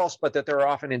necessarily false, but that they're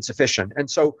often insufficient. And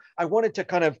so I wanted to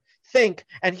kind of think,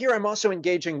 and here I'm also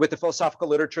engaging with the philosophical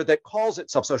literature that calls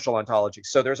itself social ontology.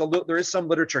 So there is some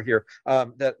literature here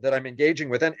that I'm engaging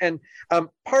with. And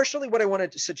partially what I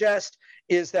wanted to suggest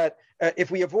is that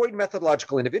if we avoid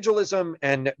methodological individualism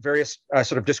and various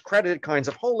sort of discredited kinds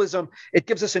of holism, it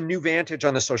gives us a new vantage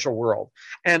on the social world.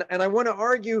 And I want to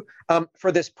argue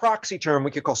for this proxy term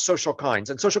we could call social kinds.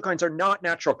 And social kinds are not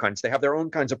natural kinds. They have their own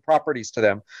kinds of properties to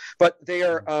them, but they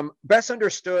are best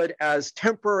understood as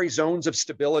temporary zones of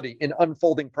stability in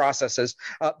unfolding processes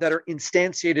that are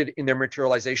instantiated in their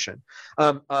materialization.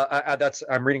 I'm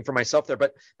reading for myself there,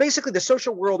 but basically the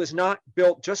social world is not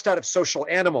built just out of social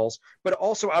animals, but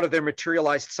also out of their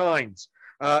materialized signs.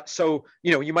 So,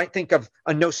 you might think of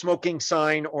a no smoking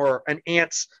sign or an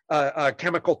ant's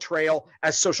chemical trail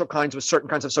as social kinds with certain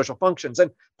kinds of social functions.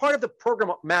 And part of the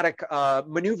programmatic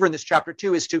maneuver in this chapter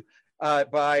too is to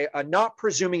by not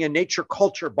presuming a nature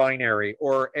culture binary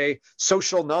or a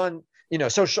social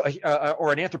social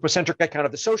or an anthropocentric account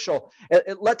of the social,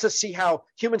 it lets us see how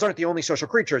humans aren't the only social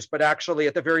creatures, but actually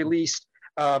at the very least,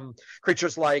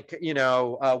 creatures like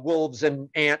wolves and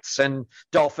ants and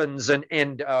dolphins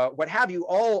and what have you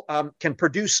all can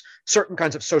produce certain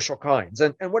kinds of social kinds.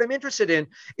 And what I'm interested in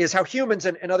is how humans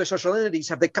and other social entities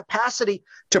have the capacity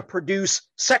to produce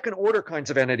second order kinds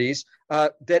of entities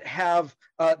that have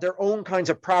their own kinds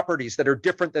of properties that are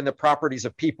different than the properties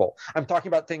of people. I'm talking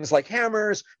about things like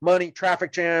hammers, money,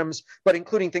 traffic jams, but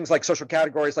including things like social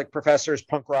categories like professors,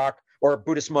 punk rock, or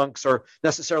Buddhist monks, or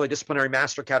necessarily disciplinary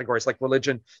master categories like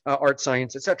religion, art,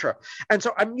 science, etc. And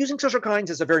so I'm using social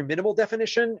kinds as a very minimal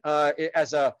definition,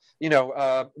 as a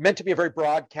meant to be a very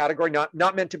broad category,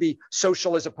 not meant to be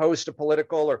social as opposed to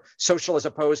political or social as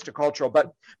opposed to cultural,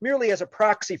 but merely as a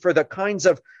proxy for the kinds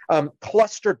of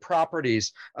clustered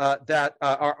properties that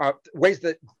are ways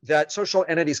that social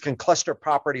entities can cluster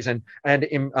properties and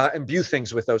imbue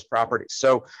things with those properties.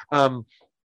 So.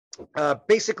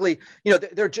 Basically,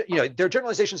 they're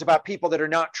generalizations about people that are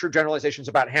not true generalizations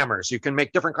about hammers. You can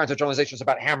make different kinds of generalizations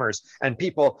about hammers and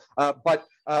people, but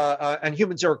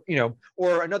humans are,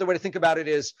 or another way to think about it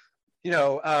is,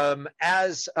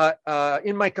 as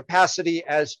in my capacity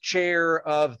as chair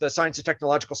of the Science and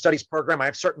Technological Studies program, I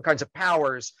have certain kinds of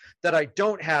powers that I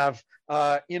don't have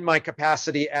in my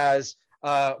capacity as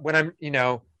when I'm,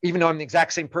 even though I'm the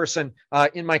exact same person,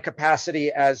 in my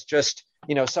capacity as just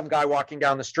some guy walking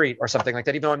down the street or something like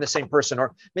that, even though I'm the same person.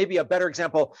 Or maybe a better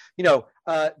example,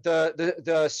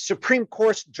 the Supreme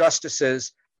Court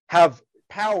justices have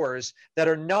powers that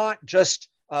are not just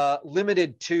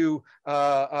limited to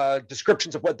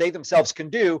descriptions of what they themselves can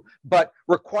do, but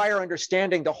require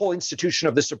understanding the whole institution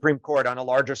of the Supreme Court on a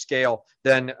larger scale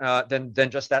than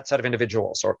just that set of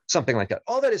individuals or something like that.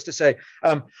 All that is to say,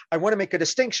 I want to make a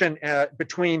distinction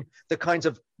between the kinds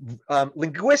of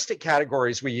linguistic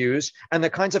categories we use and the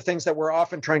kinds of things that we're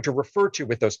often trying to refer to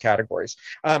with those categories.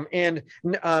 And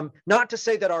not to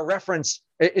say that our reference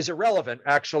is irrelevant.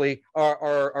 Actually,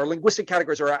 our linguistic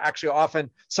categories are actually often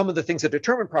some of the things that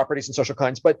determine properties in social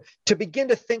kinds. But to begin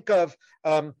to think of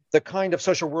the kind of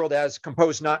social world as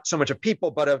composed not so much of people,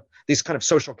 but of these kind of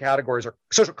social categories or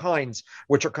social kinds,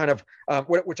 which are kind of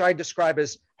which I describe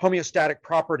as homeostatic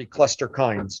property cluster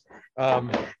kinds.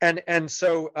 And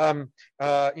so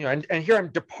here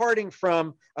I'm departing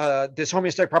from this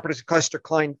homeostatic property cluster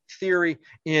kind theory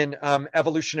in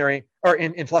evolutionary or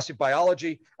in philosophy of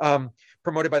biology,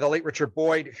 promoted by the late Richard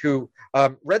Boyd, who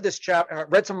read some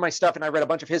of my stuff, and I read a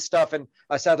bunch of his stuff, and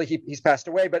sadly he's passed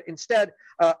away. But instead,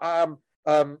 I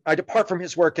depart from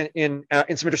his work in some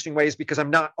interesting ways because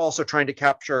I'm not also trying to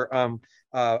capture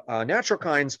natural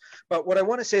kinds. But what I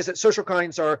want to say is that social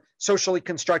kinds are socially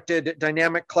constructed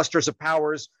dynamic clusters of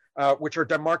powers, which are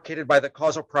demarcated by the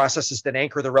causal processes that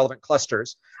anchor the relevant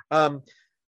clusters.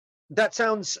 That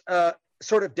sounds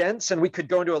sort of dense, and we could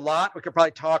go into a lot. We could probably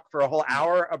talk for a whole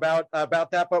hour about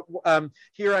that. But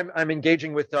here I'm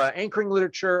engaging with anchoring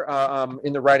literature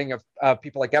in the writing of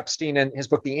people like Epstein and his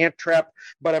book, The Ant Trap.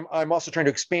 But I'm also trying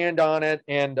to expand on it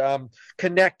and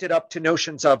connect it up to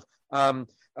notions of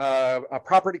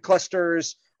property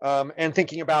clusters, and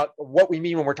thinking about what we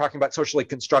mean when we're talking about socially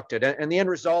constructed. And the end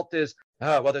result is,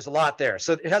 well, there's a lot there.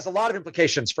 So it has a lot of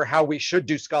implications for how we should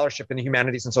do scholarship in the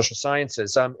humanities and social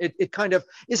sciences. It kind of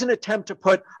is an attempt to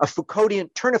put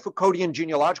turn a Foucauldian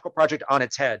genealogical project on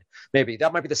its head. Maybe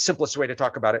that might be the simplest way to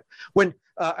talk about it. When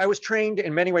I was trained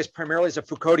in many ways primarily as a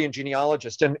Foucauldian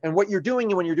genealogist, and what you're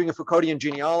doing when you're doing a Foucauldian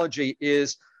genealogy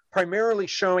is primarily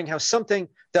showing how something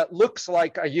that looks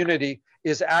like a unity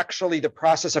is actually the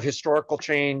process of historical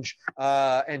change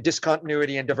and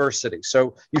discontinuity and diversity.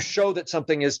 So you show that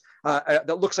something is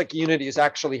that looks like unity is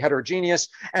actually heterogeneous.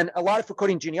 And a lot of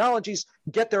Foucauldian genealogies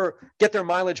get their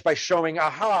mileage by showing,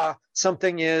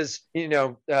 something is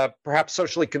perhaps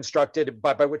socially constructed,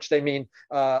 by which they mean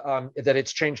that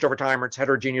it's changed over time or it's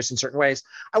heterogeneous in certain ways.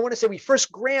 I want to say we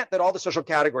first grant that all the social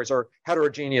categories are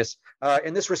heterogeneous.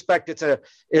 In this respect,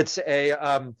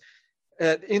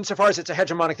 insofar as it's a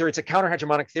hegemonic theory, it's a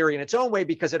counter-hegemonic theory in its own way,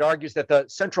 because it argues that the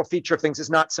central feature of things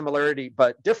is not similarity,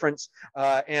 but difference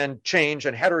and change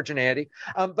and heterogeneity.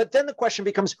 But then the question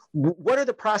becomes, what are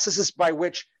the processes by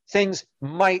which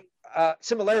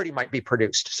similarity might be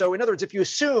produced? So in other words, if you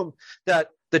assume that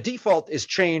the default is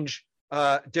change,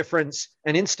 difference,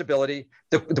 and instability,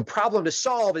 the problem to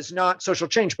solve is not social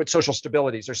change, but social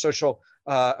stabilities or social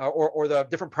or the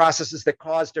different processes that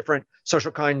cause different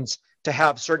social kinds to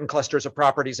have certain clusters of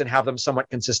properties and have them somewhat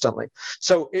consistently.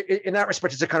 So in that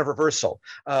respect, it's a kind of reversal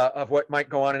of what might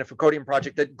go on in a Foucauldian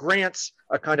project that grants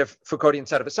a kind of Foucauldian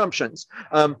set of assumptions.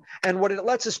 And what it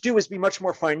lets us do is be much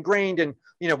more fine-grained. And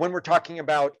when we're talking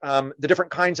about the different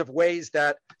kinds of ways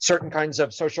that certain kinds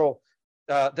of social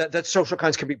that social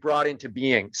kinds can be brought into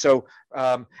being. So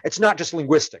it's not just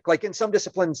linguistic. Like in some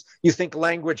disciplines, you think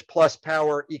language plus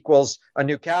power equals a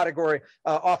new category.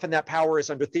 Often that power is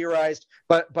under theorized,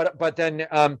 but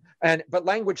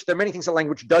language, there are many things that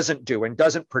language doesn't do and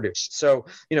doesn't produce. So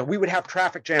we would have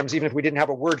traffic jams even if we didn't have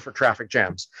a word for traffic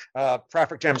jams.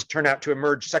 Traffic jams turn out to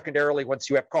emerge secondarily once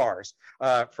you have cars,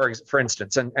 for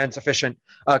instance, and sufficient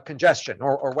congestion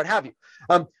or what have you.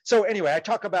 So anyway, I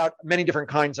talk about many different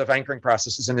kinds of anchoring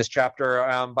processes in this chapter,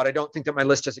 but I don't think that my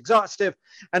list is exhaustive.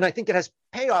 And I think it has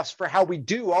payoffs for how we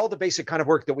do all the basic kind of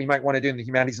work that we might want to do in the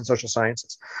humanities and social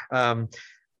sciences.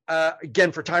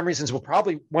 Again, for time reasons, we'll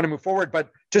probably want to move forward, but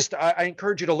just I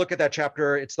encourage you to look at that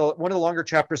chapter. It's one of the longer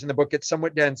chapters in the book. It's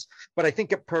somewhat dense, but I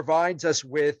think it provides us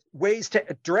with ways to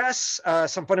address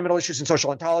some fundamental issues in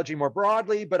social ontology more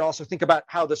broadly, but also think about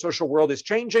how the social world is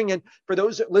changing. And for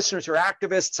those listeners who are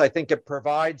activists, I think it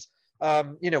provides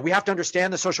we have to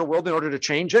understand the social world in order to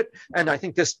change it. And I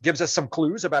think this gives us some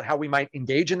clues about how we might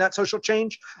engage in that social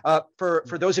change. For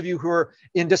those of you who are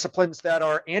in disciplines that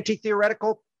are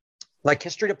anti-theoretical, like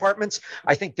history departments,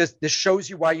 I think this shows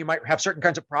you why you might have certain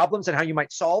kinds of problems and how you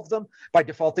might solve them by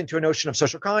defaulting to a notion of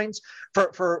social kinds.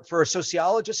 For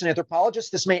sociologists and anthropologists,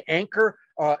 this may anchor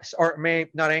or may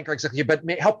not anchor exactly, but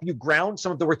may help you ground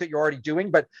some of the work that you're already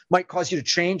doing, but might cause you to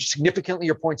change significantly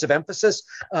your points of emphasis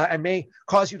and may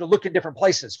cause you to look in different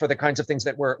places for the kinds of things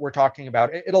that we're talking about.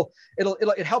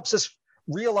 It helps us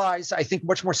realize, I think,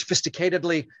 much more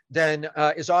sophisticatedly than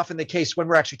is often the case when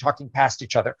we're actually talking past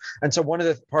each other. And so one of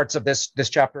the parts of this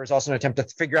chapter is also an attempt to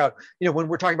figure out, when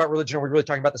we're talking about religion, are we really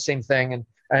talking about the same thing?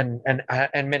 And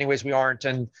in many ways we aren't.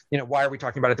 And, why are we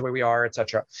talking about it the way we are, et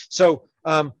cetera. So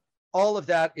all of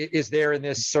that is there in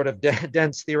this sort of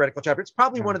dense theoretical chapter. It's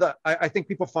probably one of the, I think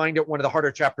people find it one of the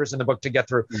harder chapters in the book to get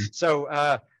through. So,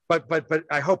 but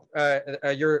I hope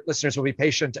your listeners will be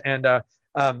patient and it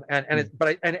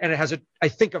has I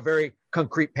think a very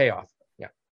concrete payoff.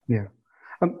 Yeah.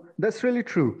 That's really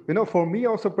true. For me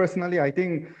also personally, I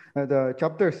think the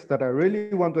chapters that I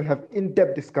really want to have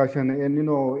in-depth discussion and,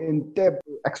 in-depth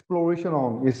exploration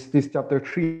on is this chapter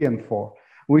 3 and 4,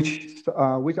 which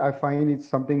I find is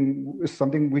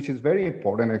something which is very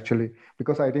important actually,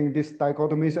 because I think these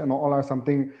dichotomies and all are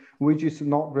something which is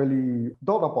not really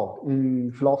thought about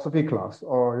in philosophy class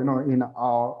or in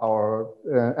our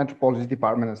anthropology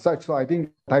department as such. So I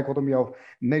think dichotomy of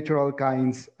natural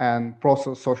kinds and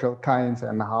social kinds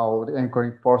and how the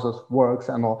anchoring process works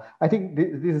and all. I think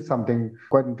this is something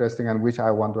quite interesting and which I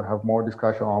want to have more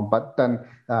discussion on. But then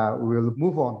we'll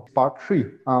move on. Part 3,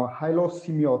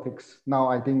 hylosemiotics. Now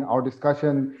I think our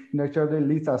discussion naturally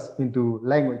leads us into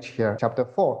language here. Chapter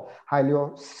 4,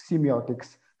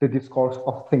 hylosemiotics, the discourse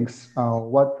of things.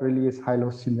 What really is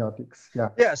hylosemiotics?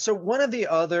 Yeah. So one of the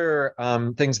other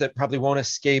things that probably won't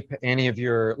escape any of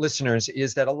your listeners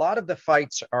is that a lot of the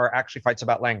fights are actually fights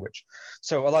about language.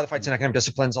 So a lot of the fights in academic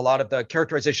disciplines, a lot of the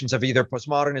characterizations of either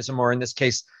postmodernism or in this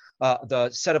case,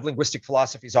 the set of linguistic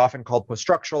philosophies often called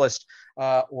post-structuralist,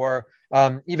 or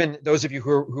even those of you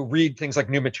who read things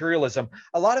like new materialism,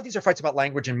 a lot of these are fights about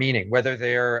language and meaning, whether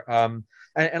they're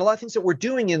and a lot of things that we're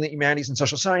doing in the humanities and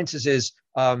social sciences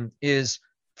is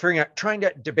figuring out, trying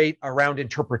to debate around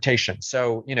interpretation.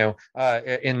 So,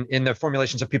 in the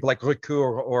formulations of people like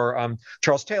Ricoeur or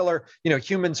Charles Taylor,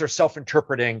 humans are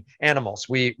self-interpreting animals.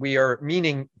 We are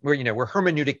meaning, we're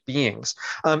hermeneutic beings.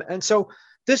 And so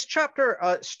this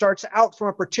chapter starts out from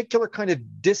a particular kind of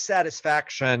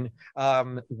dissatisfaction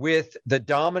with the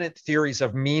dominant theories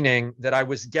of meaning that I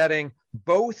was getting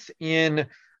both in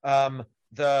from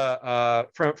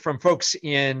folks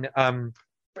in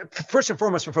first and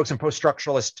foremost from folks in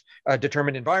post-structuralist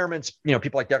determined environments,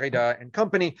 people like Derrida and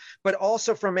company, but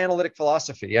also from analytic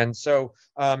philosophy. And so,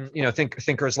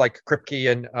 thinkers like Kripke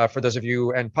and for those of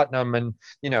you, and Putnam, and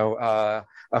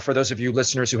for those of you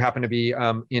listeners who happen to be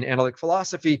in analytic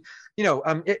philosophy,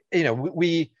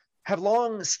 we have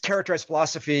long characterized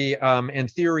philosophy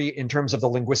and theory in terms of the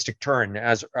linguistic turn,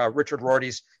 as Richard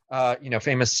Rorty's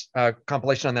famous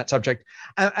compilation on that subject.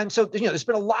 And so, there's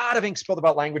been a lot of ink spilled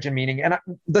about language and meaning. And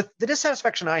the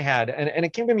dissatisfaction I had, and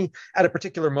it came to me at a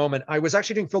particular moment. I was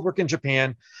actually doing fieldwork in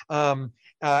Japan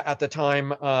at the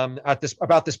time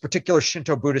about this particular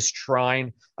Shinto Buddhist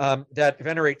shrine that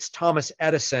venerates Thomas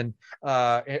Edison in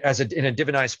a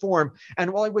divinized form.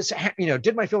 And while I was,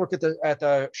 did my fieldwork at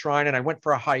the shrine, and I went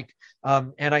for a hike,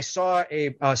 and I saw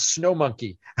a snow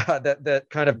monkey that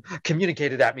kind of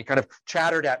communicated at me, kind of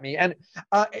chattered at me, and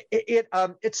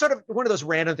it's sort of one of those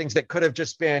random things that could have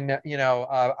just been,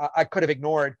 I could have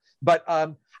ignored, but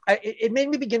it made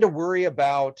me begin to worry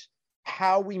about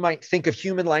how we might think of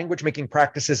human language making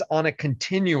practices on a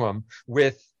continuum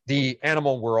with the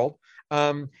animal world,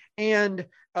 and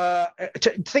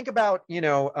to think about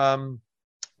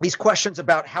these questions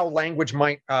about how language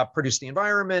might produce the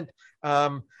environment,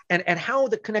 and how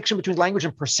the connection between language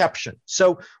and perception.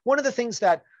 So one of the things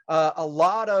that a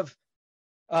lot of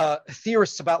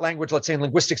theorists about language, let's say in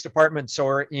linguistics departments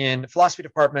or in philosophy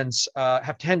departments,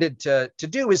 have tended to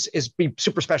do is be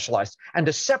super specialized and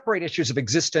to separate issues of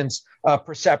existence,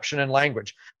 perception, and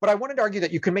language. But I wanted to argue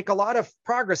that you can make a lot of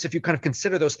progress if you kind of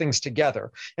consider those things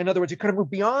together. In other words, you kind of move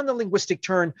beyond the linguistic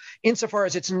turn insofar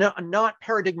as it's not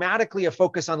paradigmatically a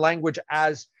focus on language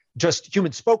as just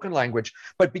human spoken language,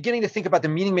 but beginning to think about the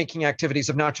meaning-making activities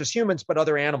of not just humans, but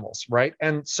other animals, right?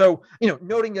 And so,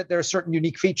 noting that there are certain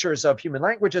unique features of human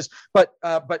languages, but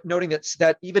noting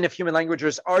that even if human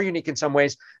languages are unique in some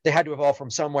ways, they had to evolve from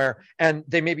somewhere, and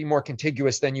they may be more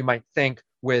contiguous than you might think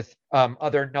with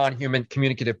other non-human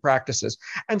communicative practices.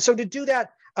 And so to do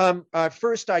that,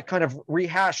 first I kind of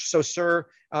rehash Saussure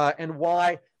and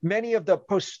why many of the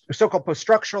so-called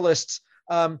post-structuralists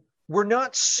were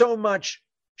not so much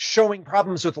showing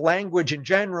problems with language in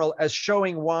general as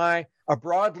showing why a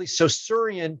broadly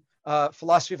Saussurean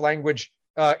philosophy of language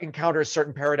encounters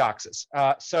certain paradoxes.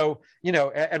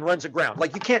 And runs aground.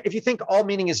 Like if you think all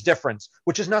meaning is difference,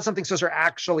 which is not something Saussure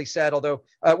actually said, although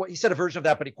he said a version of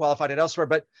that, but he qualified it elsewhere.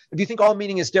 But if you think all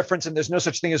meaning is difference and there's no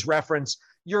such thing as reference,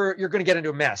 you're going to get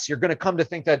into a mess. You're going to come to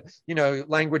think that,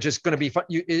 language is going to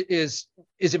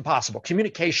be is impossible.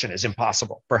 Communication is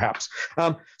impossible, perhaps.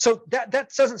 So that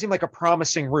doesn't seem like a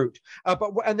promising route.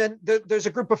 And then there's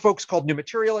a group of folks called new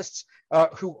materialists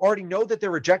who already know that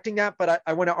they're rejecting that, but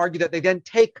I want to argue that they then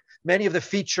take many of the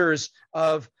features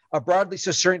of a broadly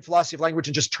Saussurean philosophy of language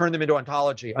and just turn them into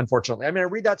ontology, unfortunately. I mean, I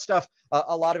read that stuff.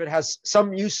 A lot of it has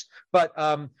some use, but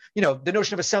the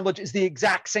notion of assemblage is the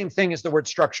exact same thing as the word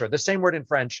structure. The same word in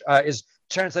French is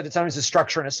translated sometimes as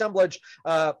structure and assemblage,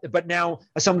 but now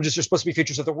assemblages are supposed to be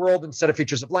features of the world instead of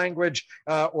features of language.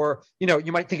 Or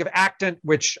you might think of actant,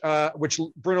 which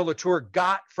Bruno Latour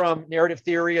got from narrative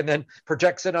theory and then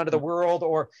projects it onto the world.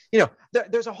 Or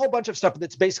there's a whole bunch of stuff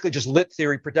that's basically just lit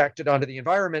theory projected onto the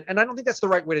environment, and I don't think that's the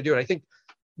right way to do it. I think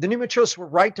the new materialists were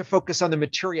right to focus on the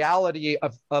materiality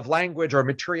of language or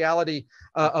materiality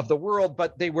of the world,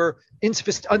 but they were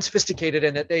unsophisticated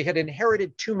in that they had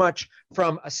inherited too much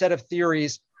from a set of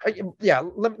theories.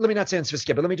 Let me not say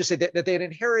unsophisticated, but let me just say that they had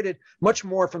inherited much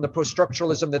more from the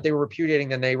post-structuralism that they were repudiating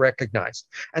than they recognized.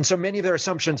 And so many of their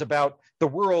assumptions about the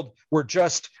world were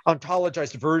just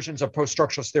ontologized versions of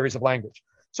post-structuralist theories of language.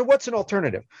 So what's an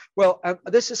alternative? Well,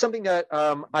 this is something that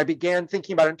I began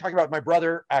thinking about and talking about with my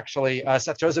brother, actually,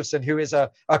 Seth Josephson, who is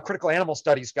a critical animal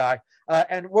studies guy.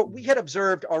 And what we had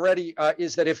observed already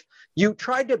is that if you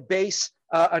tried to base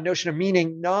a notion of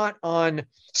meaning not on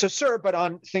Saussure, but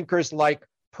on thinkers like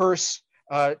Peirce,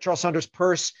 Charles Saunders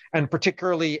Peirce, and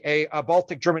particularly a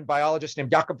Baltic German biologist named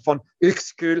Jakob von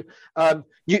Uexküll,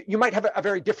 you might have a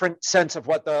very different sense of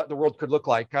what the world could look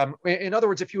like. In other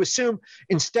words, if you assume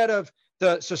instead of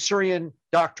the Saussurean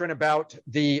doctrine about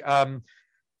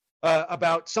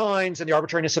about signs and the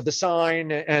arbitrariness of the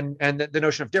sign and the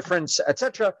notion of difference,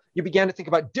 etc., you began to think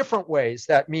about different ways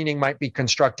that meaning might be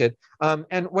constructed.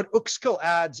 And what Uexküll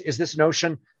adds is this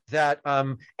notion that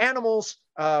animals,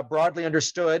 broadly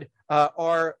understood,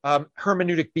 are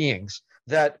hermeneutic beings,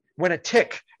 that when a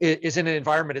tick is in an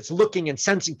environment, it's looking and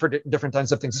sensing for different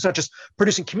kinds of things. It's not just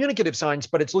producing communicative signs,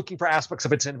 but it's looking for aspects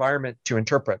of its environment to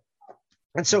interpret.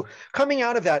 And so coming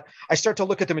out of that, I start to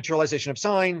look at the materialization of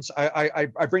signs. I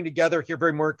bring together here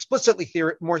very more explicitly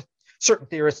more certain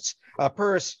theorists,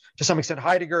 Peirce, to some extent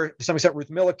Heidegger, to some extent Ruth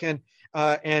Millikan,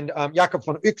 and Jakob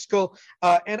von Uexküll.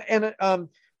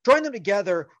 Drawing them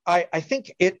together, I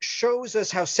think it shows us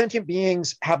how sentient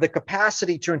beings have the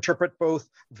capacity to interpret both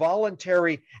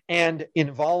voluntary and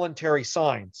involuntary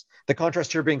signs. The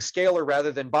contrast here being scalar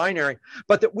rather than binary,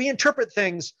 but that we interpret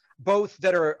things both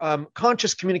that are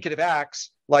conscious communicative acts,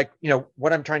 like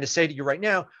what I'm trying to say to you right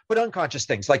now, but unconscious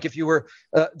things, like if you were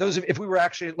if we were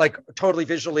actually like totally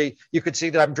visually, you could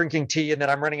see that I'm drinking tea and that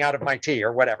I'm running out of my tea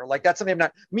or whatever. Like that's something I'm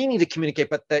not meaning to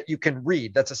communicate, but that you can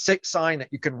read. That's a sign that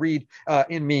you can read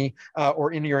in me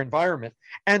or in your environment,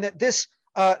 and that this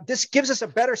gives us a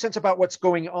better sense about what's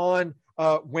going on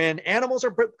when animals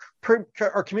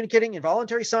are communicating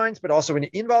involuntary signs, but also in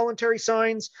involuntary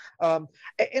signs.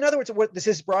 In other words, what this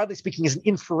is, broadly speaking, is an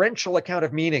inferential account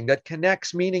of meaning that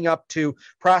connects meaning up to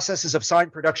processes of sign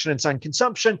production and sign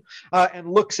consumption,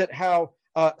 and looks at how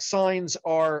signs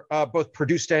are both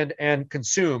produced and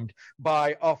consumed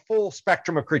by a full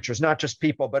spectrum of creatures, not just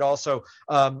people, but also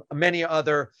many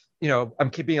other, I'm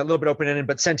keeping it a little bit open-ended,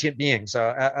 but sentient beings,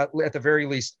 at the very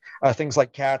least, things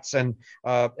like cats and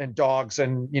dogs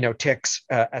and, ticks,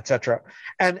 etc.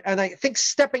 And I think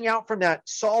stepping out from that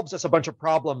solves us a bunch of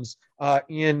problems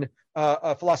in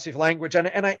philosophy of language.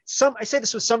 And I say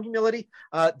this with some humility.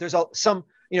 There's some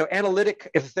analytic,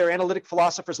 if there are analytic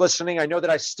philosophers listening, I know that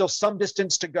I still some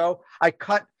distance to go. I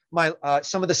cut my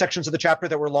some of the sections of the chapter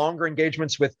that were longer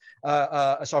engagements with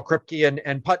Asal Kripke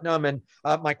and Putnam, and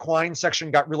my Quine section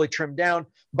got really trimmed down.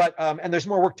 But and there's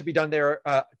more work to be done there.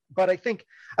 But I think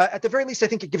at the very least, I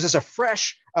think it gives us a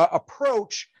fresh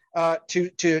approach to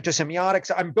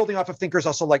semiotics. I'm building off of thinkers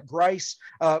also like Grice,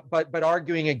 but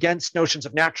arguing against notions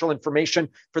of natural information.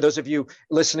 For those of you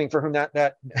listening for whom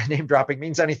that name dropping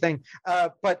means anything,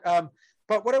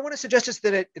 but what I want to suggest is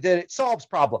that it solves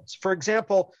problems. For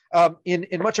example, in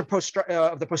much of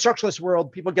the post-structuralist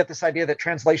world, people get this idea that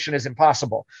translation is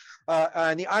impossible.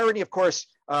 And the irony, of course,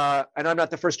 and I'm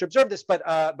not the first to observe this,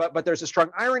 but there's a strong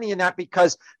irony in that,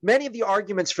 because many of the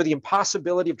arguments for the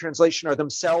impossibility of translation are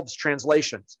themselves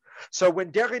translations. So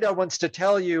when Derrida wants to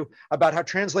tell you about how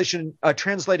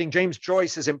translating James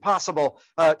Joyce is impossible,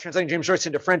 translating James Joyce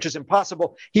into French is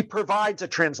impossible, he provides a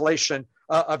translation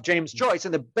of James Joyce.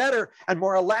 And the better and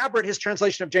more elaborate his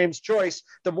translation of James Joyce,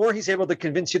 the more he's able to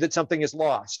convince you that something is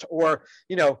lost. Or,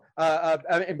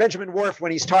 in Benjamin Whorf,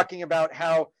 when he's talking about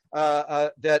how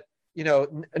the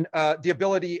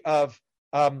ability of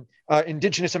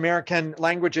indigenous American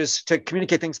languages to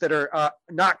communicate things that are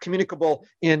not communicable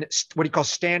in what he calls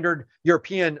standard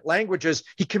European languages.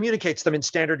 He communicates them in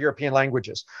standard European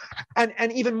languages,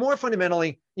 and even more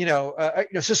fundamentally, so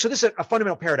this is a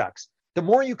fundamental paradox. The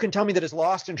more you can tell me that is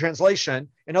lost in translation,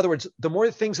 in other words, the more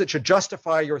the things that should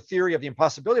justify your theory of the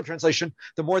impossibility of translation,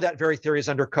 the more that very theory is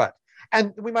undercut.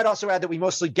 And we might also add that we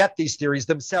mostly get these theories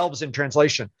themselves in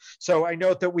translation. So I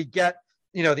note that we get,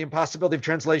 the impossibility of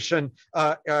translation,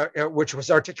 which was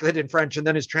articulated in French and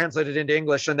then is translated into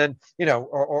English, and then,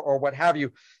 or what have you.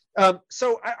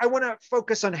 So I want to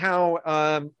focus on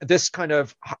how this kind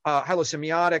of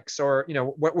hylosemiotics, or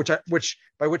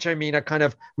by which I mean a kind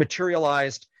of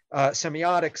materialized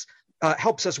semiotics,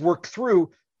 helps us work through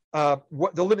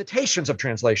what the limitations of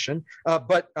translation,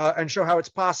 and show how it's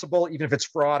possible, even if it's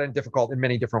fraught and difficult in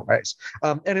many different ways,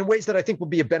 and in ways that I think will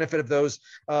be a benefit of those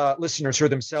listeners who are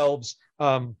themselves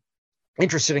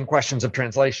interested in questions of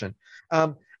translation.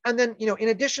 And then, in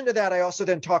addition to that, I also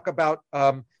then talk about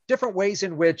different ways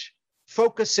in which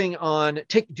focusing on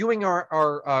doing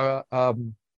our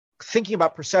thinking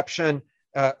about perception,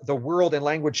 the world and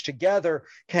language together,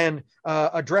 can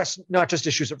address not just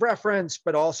issues of reference,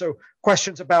 but also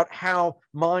questions about how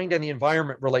mind and the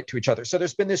environment relate to each other. So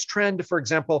there's been this trend, for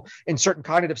example, in certain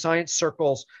cognitive science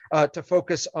circles to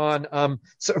focus on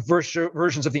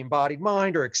versions of the embodied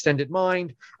mind or extended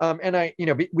mind. And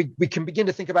we can begin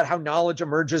to think about how knowledge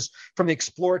emerges from the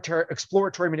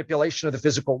exploratory manipulation of the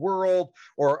physical world,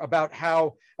 or about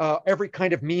how every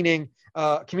kind of meaning,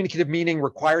 communicative meaning,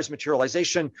 requires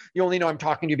materialization. You only know I'm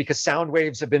talking to you because sound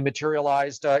waves have been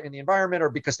materialized in the environment, or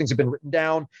because things have been written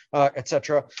down,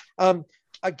 etc.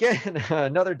 Again,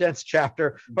 another dense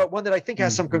chapter, but one that I think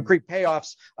has some concrete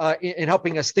payoffs in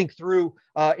helping us think through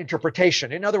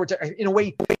interpretation. In other words, in a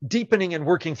way, deepening and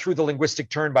working through the linguistic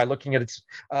turn by looking at its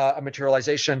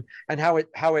materialization, and how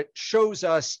it shows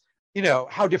us,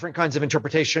 how different kinds of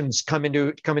interpretations come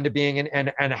into being,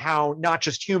 and how not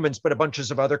just humans, but a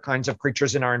bunches of other kinds of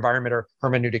creatures in our environment are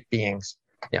hermeneutic beings.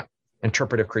 Yeah,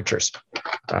 interpretive creatures.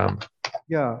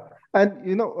 Yeah,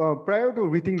 and prior to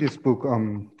reading this book,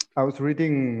 I was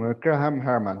reading Graham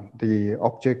Herman, the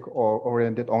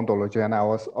object-oriented ontology, and I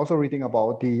was also reading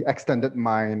about the extended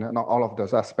mind and all of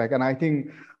those aspects. And I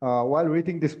think while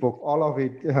reading this book, all of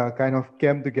it kind of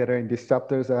came together in these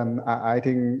chapters, and I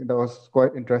think that was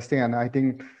quite interesting. And I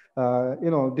think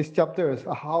these chapters,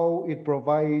 how it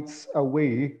provides a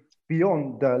way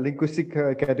beyond the linguistic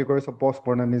categories of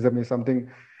postmodernism, is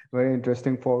something very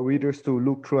interesting for readers to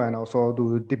look through and also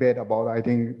to debate about. I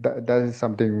think that is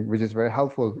something which is very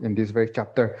helpful in this very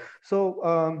chapter.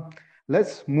 So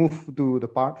let's move to the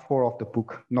part 4 of the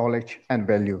book, knowledge and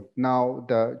value. Now,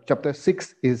 the chapter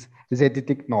 6 is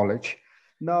zetetic knowledge.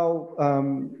 Now,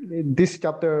 this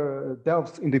chapter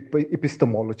delves into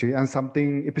epistemology, and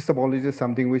epistemology is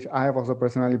something which I have also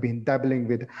personally been dabbling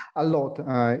with a lot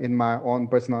in my own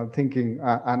personal thinking,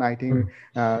 and I think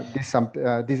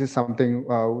this is something,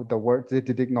 the word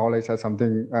zetetic knowledge has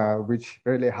something which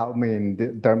really helped me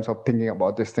in terms of thinking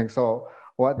about this thing. So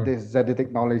what this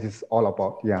zetetic knowledge is all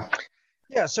about, yeah.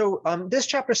 Yeah, so this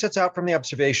chapter sets out from the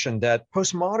observation that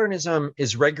postmodernism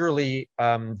is regularly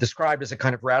described as a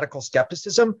kind of radical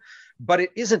skepticism, but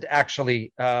it isn't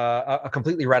actually a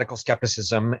completely radical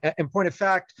skepticism. In point of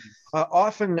fact,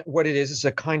 often what it is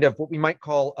a kind of what we might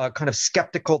call a kind of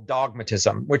skeptical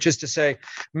dogmatism, which is to say,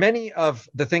 many of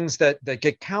the things that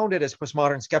get counted as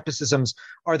postmodern skepticisms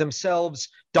are themselves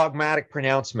dogmatic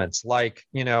pronouncements, like,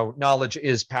 knowledge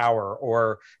is power,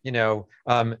 or,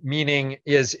 meaning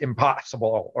is impossible,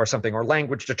 or something, or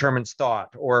language determines thought,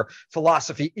 or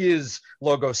philosophy is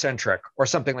logocentric, or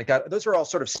something like that. Those are all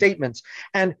sort of statements.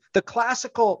 And the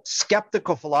classical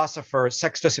skeptical philosopher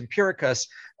Sextus Empiricus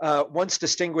once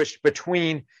distinguished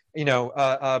between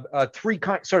three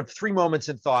moments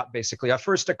in thought, basically.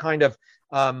 First, a kind of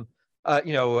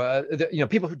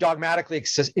people who dogmatically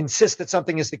insist that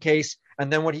something is the case,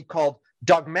 and then what he called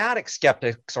dogmatic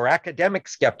skeptics or academic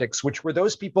skeptics, which were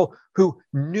those people who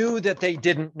knew that they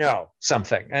didn't know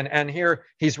something. And here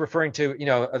he's referring to,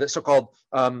 the so-called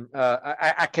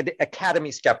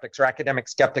academy skeptics or academic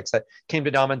skeptics that came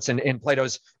to dominance in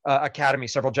Plato's academy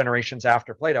several generations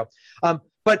after Plato.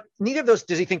 But neither of those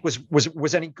does he think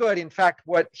was any good. In fact,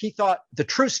 what he thought the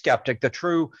true skeptic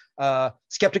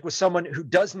was someone who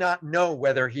does not know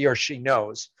whether he or she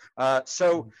knows.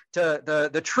 So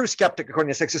the true skeptic, according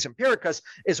to Sextus Empiricus,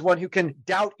 is one who can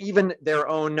doubt even their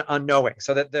own unknowing,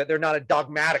 so that they're not a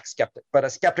dogmatic skeptic, but a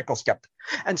skeptical skeptic.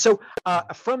 And so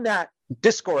from that,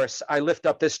 discourse, I lift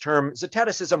up this term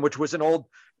Zeteticism, which was an old,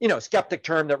 skeptic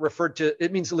term that referred to,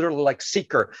 it means literally like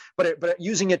seeker, but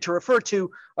using it to refer to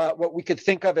what we could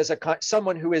think of as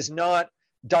someone who is not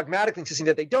dogmatically insisting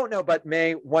that they don't know, but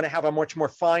may want to have a much more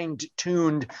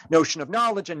fine-tuned notion of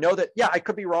knowledge and know that, I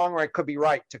could be wrong or I could be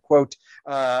right, to quote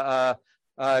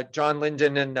John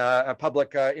Linden in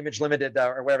Public Image Limited,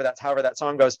 or however that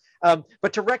song goes.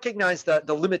 But to recognize the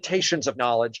limitations of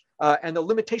knowledge and the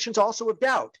limitations also of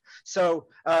doubt. So,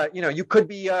 you could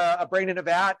be a brain in a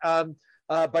vat,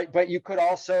 but you could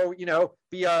also,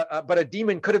 be but a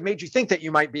demon could have made you think that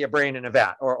you might be a brain in a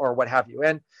vat or what have you.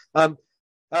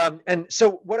 And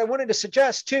so what I wanted to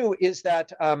suggest, too, is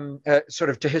that sort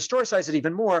of to historicize it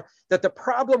even more, that the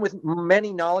problem with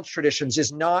many knowledge traditions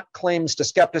is not claims to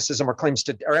skepticism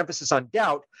or emphasis on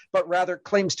doubt, but rather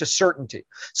claims to certainty.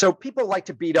 So people like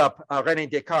to beat up René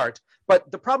Descartes, but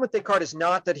the problem with Descartes is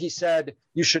not that he said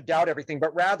you should doubt everything,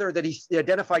 but rather that he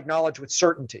identified knowledge with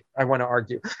certainty, I want to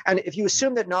argue. And if you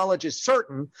assume that knowledge is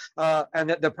certain and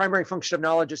that the primary function of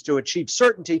knowledge is to achieve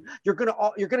certainty, you're going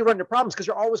to run into problems because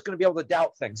you're always going to be able to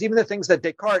doubt things, even the things that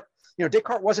Descartes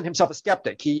wasn't himself a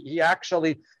skeptic. He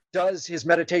actually does his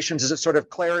meditations as a sort of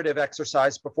declarative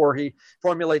exercise before he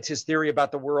formulates his theory about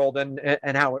the world and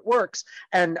how it works.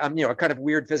 And, a kind of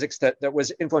weird physics that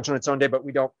was influential in its own day, but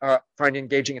we don't find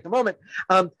engaging at the moment.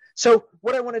 So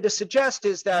what I wanted to suggest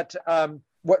is that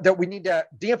that we need to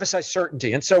de-emphasize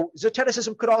certainty. And so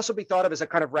Zeteticism could also be thought of as a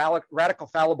kind of radical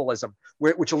fallibilism,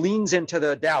 which leans into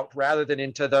the doubt rather than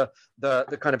into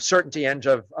the kind of certainty end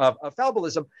of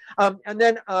fallibilism.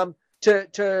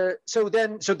 So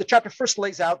the chapter first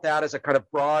lays out that as a kind of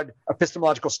broad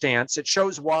epistemological stance. It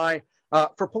shows why,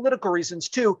 for political reasons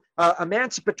too,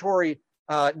 emancipatory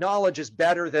knowledge is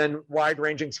better than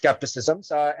wide-ranging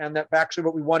skepticisms, and that actually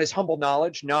what we want is humble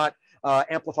knowledge, not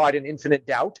amplified and infinite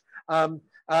doubt.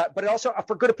 But also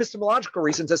for good epistemological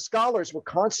reasons, as scholars, we're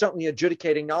constantly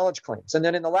adjudicating knowledge claims. And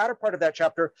then in the latter part of that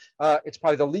chapter, it's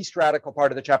probably the least radical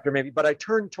part of the chapter maybe, but I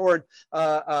turn toward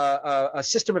a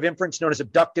system of inference known as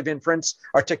abductive inference,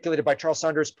 articulated by Charles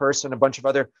Saunders Peirce and a bunch of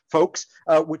other folks,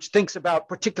 which thinks about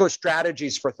particular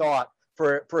strategies for thought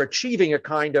for achieving a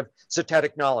kind of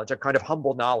zetetic knowledge, a kind of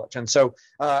humble knowledge. And so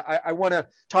I want to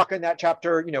talk in that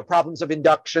chapter, problems of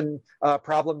induction,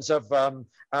 problems of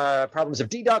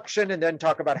deduction, and then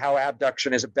talk about how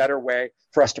abduction is a better way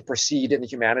for us to proceed in the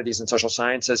humanities and social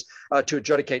sciences to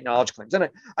adjudicate knowledge claims. And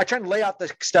I try and lay out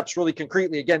the steps really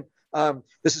concretely. Again,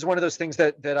 this is one of those things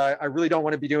that I really don't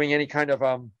want to be doing any kind of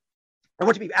I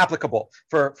want to be applicable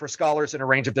for scholars in a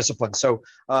range of disciplines. So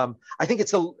I think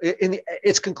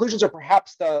its conclusions are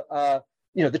perhaps the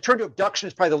turn to abduction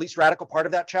is probably the least radical part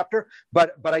of that chapter.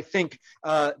 But I think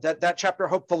that chapter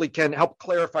hopefully can help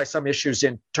clarify some issues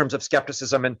in terms of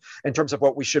skepticism and in terms of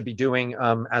what we should be doing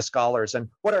as scholars and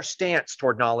what our stance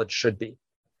toward knowledge should be.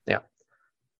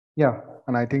 Yeah,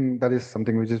 and I think that is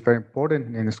something which is very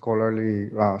important in a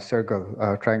scholarly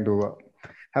circle, trying to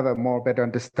have a more better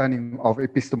understanding of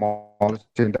epistemology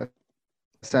in that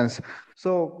sense.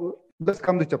 So let's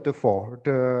come to chapter 4,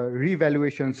 the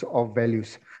reevaluations of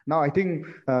values. Now, I think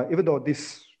even though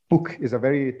this book is a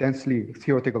very densely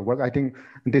theoretical work, I think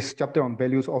this chapter on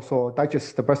values also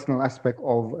touches the personal aspect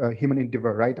of human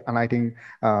endeavor, right? And I think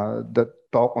the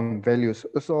talk on values.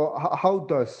 So how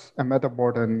does a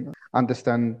metamodern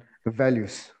understand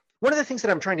values? One of the things that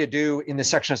I'm trying to do in this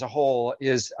section as a whole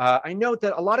is I note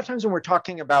that a lot of times when we're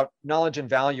talking about knowledge and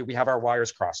value, we have our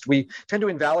wires crossed. We tend to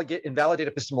invalidate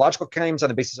epistemological claims on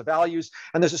the basis of values,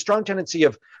 and there's a strong tendency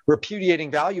of repudiating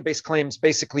value-based claims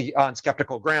basically on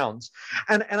skeptical grounds.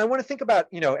 And I want to think about,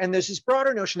 and there's this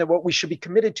broader notion that what we should be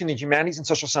committed to in the humanities and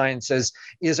social sciences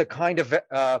is a kind of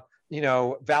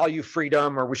value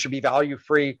freedom, or we should be value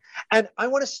free. And I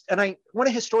want to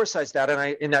historicize that.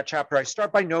 And in that chapter, I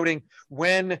start by noting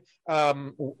when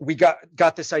we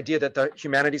got this idea that the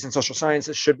humanities and social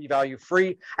sciences should be value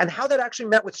free, and how that actually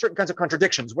met with certain kinds of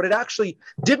contradictions. What it actually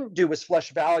didn't do was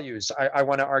flesh values. I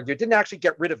want to argue it didn't actually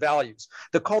get rid of values.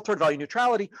 The call toward value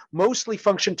neutrality mostly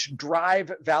functioned to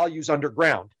drive values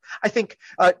underground. I think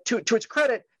to its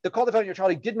credit, the call to value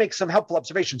neutrality did make some helpful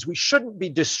observations. We shouldn't be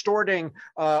distorting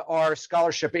our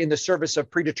scholarship in the service of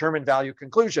predetermined value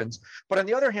conclusions. But on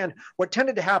the other hand, what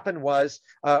tended to happen was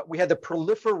we had the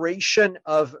proliferation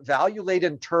of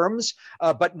value-laden terms,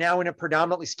 but now in a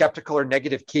predominantly skeptical or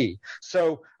negative key.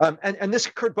 So, and this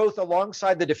occurred both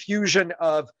alongside the diffusion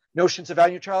of notions of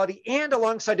value neutrality and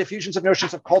alongside diffusions of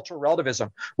notions of cultural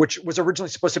relativism, which was originally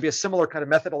supposed to be a similar kind of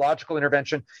methodological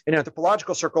intervention in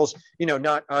anthropological circles,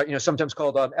 not, sometimes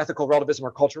called ethical relativism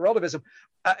or cultural relativism.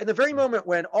 In the very moment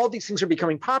when all these things are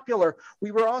becoming popular,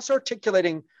 we were also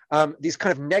articulating these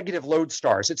kind of negative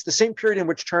lodestars. It's the same period in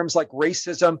which terms like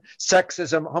racism,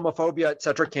 sexism, homophobia, et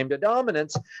cetera, came to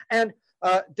dominance. And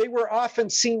they were often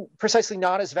seen precisely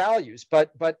not as values,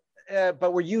 but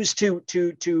were used to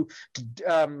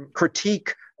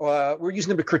critique. We're using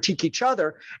them to critique each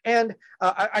other, and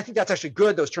I think that's actually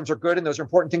good. Those terms are good, and those are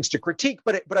important things to critique.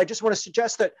 But I just want to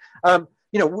suggest that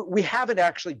we haven't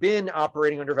actually been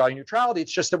operating under value neutrality.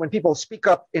 It's just that when people speak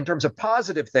up in terms of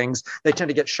positive things, they tend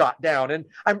to get shot down. And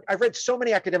I've read so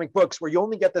many academic books where you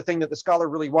only get the thing that the scholar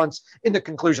really wants in the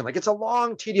conclusion. Like it's a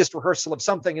long, tedious rehearsal of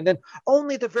something, and then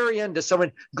only at the very end does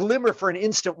someone glimmer for an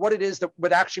instant what it is that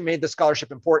would actually made the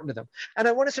scholarship important to them. And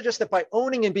I want to suggest that by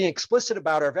owning and being explicit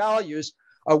about our values,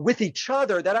 with each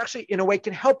other, that actually in a way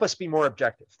can help us be more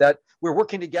objective, that we're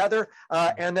working together,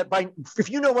 and that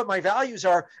if you know what my values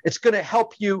are, it's going to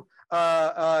help you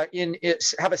have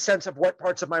a sense of what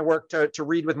parts of my work to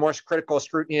read with more critical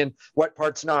scrutiny and what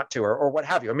parts not to, or what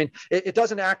have you. I mean, it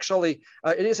isn't actually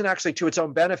to its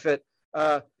own benefit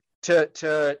to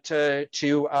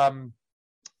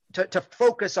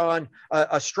focus on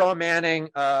a straw manning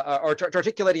or to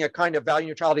articulating a kind of value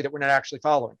neutrality that we're not actually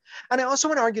following. And I also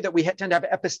want to argue that we tend to have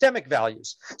epistemic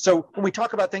values. So when we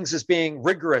talk about things as being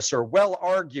rigorous or well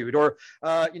argued, or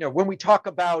when we talk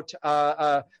about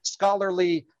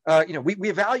scholarly, we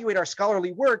evaluate our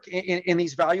scholarly work in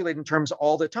these value-laden terms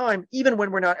all the time, even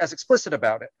when we're not as explicit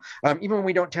about it, even when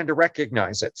we don't tend to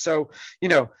recognize it. So,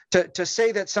 to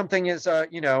say that something is, a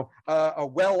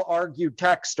well-argued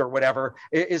text or whatever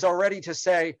is already to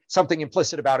say something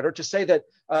implicit about it, or to say that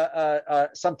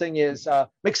something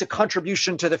makes a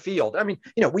contribution to the field. I mean,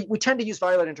 we tend to use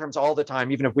value-laden terms all the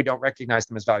time, even if we don't recognize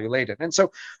them as value-laden. And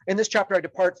so in this chapter, I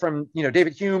depart from,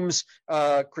 David Hume's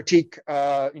critique,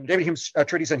 David Hume's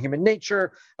treatise on human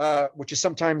nature, which is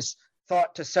sometimes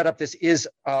thought to set up this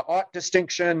is-ought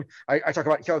distinction. I talk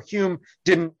about how Hume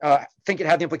didn't think it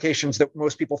had the implications that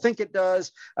most people think it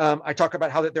does. I talk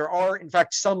about how that there are, in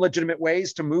fact, some legitimate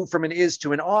ways to move from an is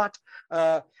to an ought.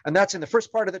 And that's in the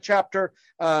first part of the chapter.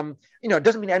 It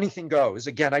doesn't mean anything goes.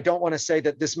 Again, I don't want to say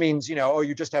that this means,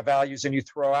 you just have values and you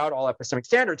throw out all epistemic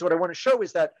standards. What I want to show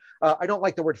is that I don't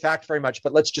like the word fact very much,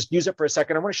 but let's just use it for a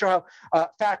second. I want to show how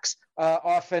facts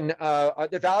often,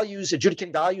 the values,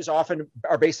 adjudicating values often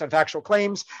are based on factual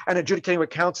claims, and adjudicating what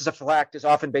counts as a fact is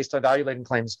often based on value-laden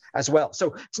claims as well.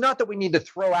 So it's not that we need to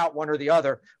throw out one or the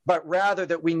other, but rather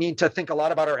that we need to think a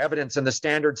lot about our evidence and the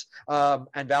standards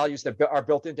and values that are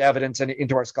built into evidence and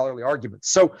into our scholarly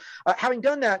arguments. So having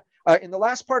done that, in the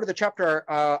last part of the chapter,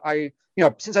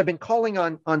 since I've been calling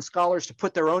on scholars to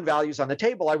put their own values on the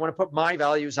table, I want to put my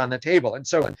values on the table. And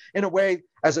so in a way,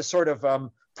 as a sort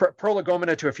of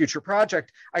prolegomena to a future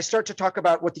project, I start to talk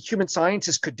about what the human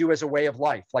sciences could do as a way of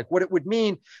life, like what it would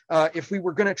mean if we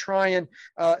were going to try and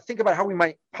think about how we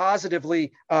might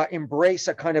positively embrace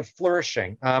a kind of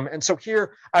flourishing. And so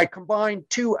here I combine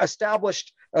two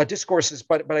established discourses,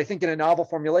 but I think in a novel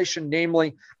formulation,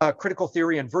 namely critical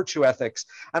theory and virtue ethics.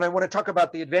 And I want to talk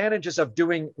about the advantages of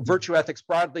doing virtue ethics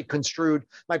broadly construed.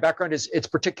 My background is it's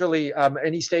particularly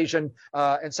in East Asian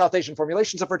and South Asian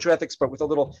formulations of virtue ethics, but with a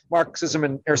little Marxism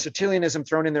and Aristotelianism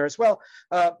thrown in there as well.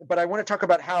 But I want to talk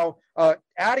about how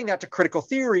adding that to critical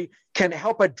theory can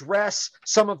help address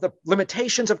some of the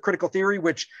limitations of critical theory,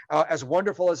 which as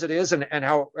wonderful as it is, and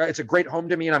how it's a great home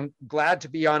to me, and I'm glad to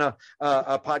be on a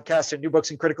podcast and New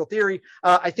Books in Critical Theory.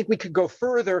 I think we could go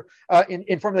further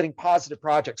in formulating positive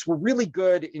projects. We're really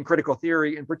good in critical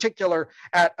theory, in particular,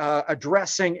 at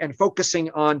addressing and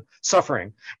focusing on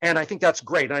suffering. And I think that's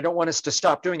great. And I don't want us to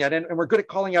stop doing that. And we're good at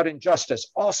calling out injustice.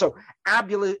 Also,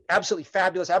 absolutely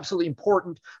fabulous, absolutely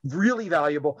important, really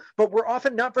valuable. But we're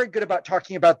often not very good about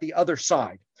talking about the other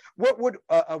side. What would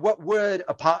a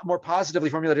more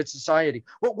positively formulated society,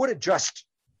 what would a just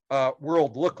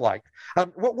world look like?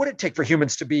 What would it take for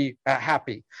humans to be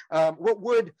happy? What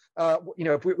would,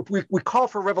 if we call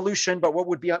for revolution, but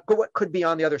what could be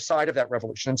on the other side of that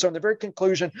revolution? And so in the very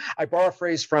conclusion, I borrow a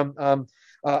phrase from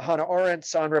Hannah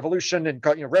Arendt's on revolution and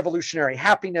revolutionary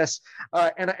happiness.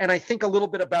 And I think a little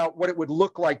bit about what it would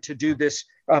look like to do this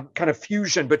kind of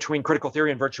fusion between critical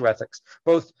theory and virtue ethics,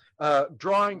 both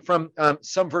drawing from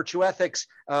some virtue ethics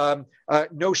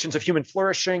notions of human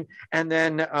flourishing, and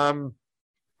then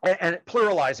and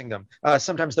pluralizing them.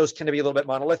 Sometimes those tend to be a little bit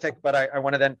monolithic, but I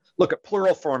want to then look at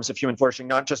plural forms of human flourishing,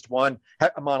 not just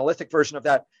a monolithic version of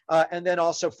that. And then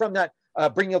also from that,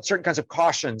 bringing out certain kinds of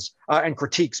cautions and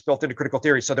critiques built into critical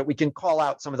theory so that we can call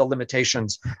out some of the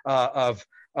limitations of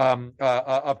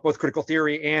both critical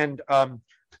theory and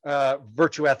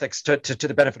virtue ethics to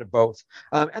the benefit of both.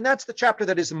 And that's the chapter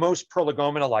that is the most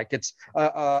prolegomena-like. It's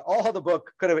all of the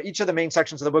book could have, each of the main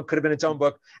sections of the book could have been its own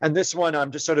book. And this one,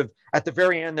 I'm just sort of at the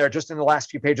very end there, just in the last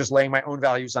few pages, laying my own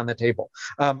values on the table.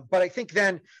 But I think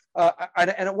then, and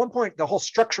at one point, the whole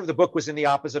structure of the book was in the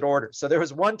opposite order. So there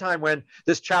was one time when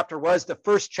this chapter was the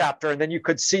first chapter, and then you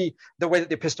could see the way that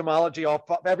the epistemology,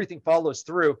 everything follows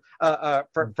through I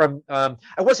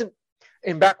wasn't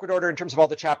in backward order in terms of all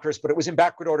the chapters, but it was in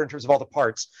backward order in terms of all the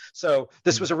parts. So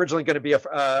this was originally going to be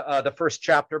the first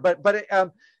chapter, but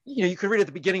you could read it at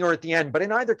the beginning or at the end. But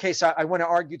in either case, I want to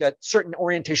argue that certain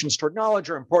orientations toward knowledge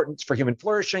are important for human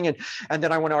flourishing, and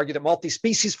then I want to argue that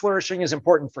multi-species flourishing is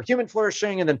important for human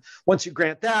flourishing. And then once you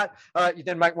grant that, you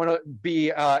then might want to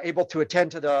be able to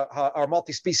attend to our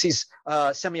multi-species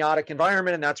semiotic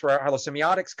environment, and that's where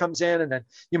hylosemiotics comes in. And then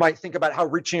you might think about how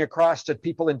reaching across to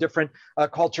people in different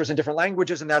cultures and different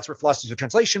languages, and that's where philosophies of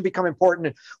translation become important.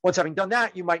 And once having done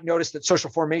that, you might notice that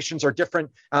social formations are different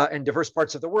in diverse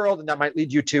parts of the world, and that might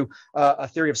lead you to a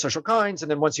theory of social kinds. And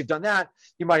then once you've done that,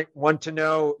 you might want to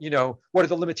know, what are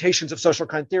the limitations of social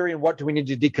kind theory and what do we need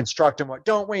to deconstruct and what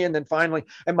don't we? And then finally,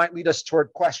 it might lead us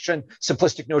toward question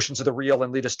simplistic notions of the real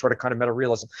and lead us toward a kind of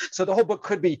meta-realism. So the whole book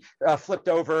could be flipped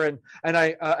over. And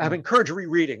I have encouraged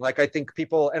rereading. Like I think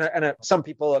people, and a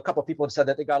couple of people have said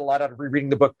that they got a lot out of rereading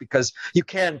the book because you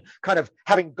can kind of,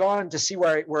 having gone to see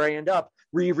where I end up,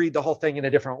 reread the whole thing in a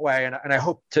different way. And I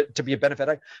hope to be a benefit.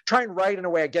 I try and write in a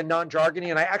way, again, non-jargony.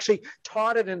 And I actually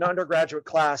taught it in an undergraduate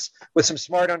class with some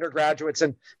smart undergraduates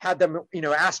and had them,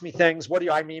 ask me things. What do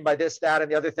I mean by this, that,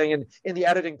 and the other thing? And in the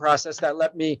editing process, that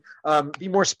let me be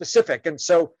more specific. And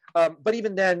so, but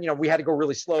even then, we had to go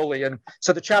really slowly. And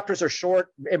so the chapters are short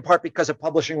in part because of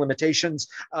publishing limitations.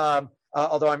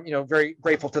 Although I'm, very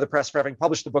grateful to the press for having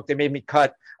published the book. They made me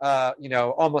cut,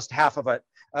 almost half of it.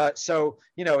 So,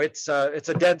 it's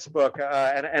a dense book,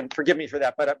 and forgive me for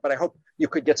that, but I hope you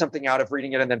could get something out of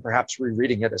reading it and then perhaps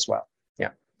rereading it as well. Yeah.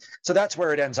 So that's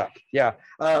where it ends up. Yeah.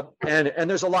 And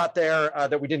there's a lot there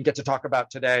that we didn't get to talk about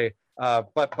today.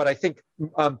 But I think,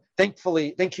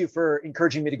 thankfully, thank you for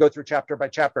encouraging me to go through chapter by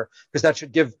chapter, because that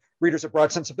should give readers a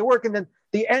broad sense of the work. And then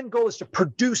the end goal is to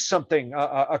produce something,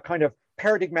 a kind of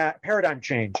paradigm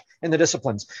change in the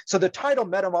disciplines. So the title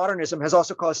Metamodernism has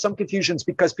also caused some confusions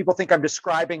because people think I'm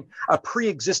describing a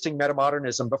pre-existing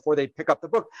metamodernism before they pick up the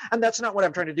book. And that's not what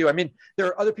I'm trying to do. I mean, there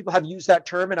are other people have used that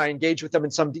term and I engage with them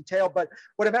in some detail, but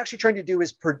what I'm actually trying to do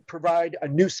is provide a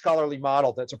new scholarly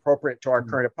model that's appropriate to our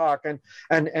current epoch. And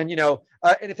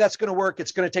if that's going to work,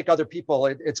 it's going to take other people.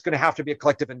 It's going to have to be a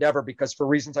collective endeavor because for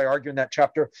reasons I argue in that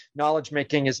chapter, knowledge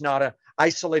making is not an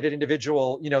isolated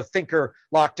individual, thinker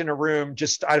locked in a room,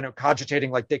 just,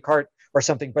 cogitating like Descartes or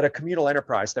something, but a communal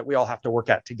enterprise that we all have to work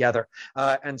at together.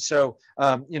 But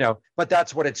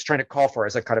that's what it's trying to call for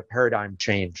as a kind of paradigm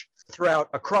change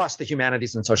across the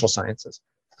humanities and social sciences.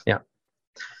 Yeah.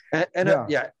 And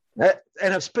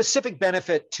a specific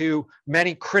benefit to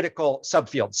many critical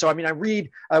subfields. So, I read,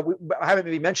 I haven't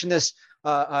maybe mentioned this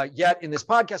yet in this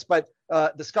podcast, but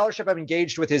the scholarship I'm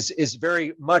engaged with is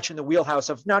very much in the wheelhouse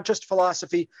of not just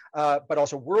philosophy, but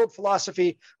also world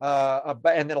philosophy,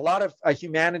 and then a lot of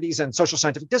humanities and social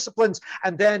scientific disciplines,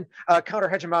 and then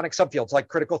counter-hegemonic subfields like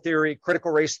critical theory,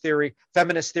 critical race theory,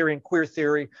 feminist theory, and queer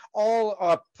theory,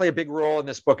 all play a big role in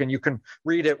this book, and you can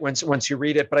read it once you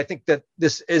read it. But I think that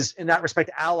this is, in that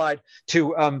respect, allied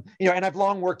to, and I've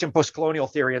long worked in post-colonial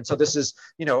theory, and so this is,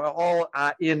 all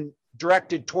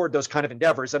directed toward those kind of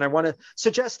endeavors. And I want to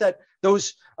suggest that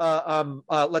those,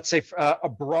 let's say, a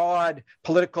broad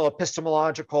political,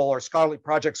 epistemological, or scholarly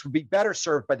projects would be better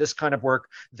served by this kind of work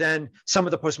than some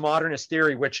of the postmodernist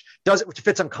theory, which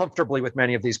fits uncomfortably with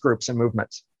many of these groups and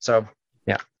movements. So,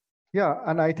 yeah. Yeah,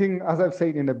 and I think, as I've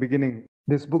said in the beginning,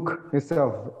 this book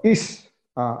itself is,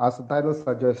 as the title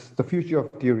suggests, the future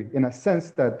of theory, in a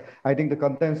sense that I think the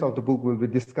contents of the book will be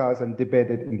discussed and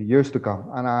debated in the years to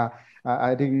come. And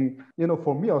I think,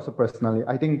 for me also personally,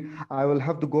 I think I will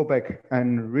have to go back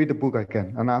and read the book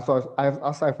again. And as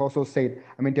I've also said,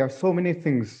 there are so many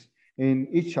things in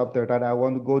each chapter that I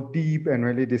want to go deep and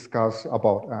really discuss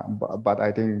about. But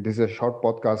I think this is a short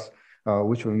podcast,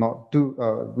 which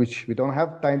which we don't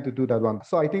have time to do that one.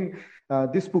 So I think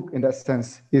this book, in that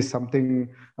sense, is something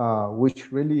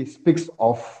which really speaks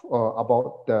of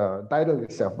about the title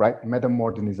itself, right?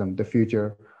 Metamodernism, the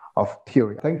future of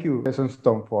theory. Thank you, Jason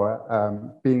Stone,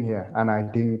 for being here. And I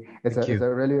think it's a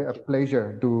really a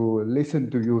pleasure to listen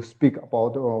to you speak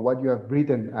about what you have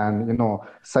written and,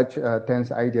 such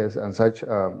dense ideas and such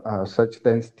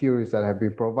dense theories that have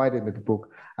been provided in the book.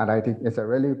 And I think it's a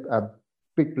really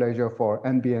big pleasure for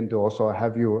NBN to also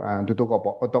have you and to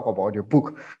talk about your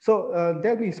book. So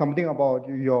tell me something about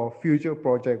your future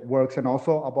project works and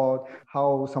also about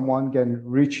how someone can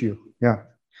reach you. Yeah.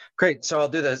 Great. So I'll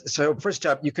do this. So first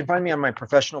up, you can find me on my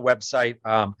professional website,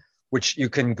 which you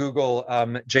can Google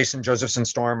Jason Josephson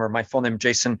Storm, or my full name,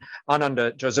 Jason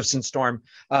Ānanda Josephson Storm,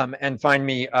 and find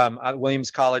me at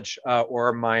Williams College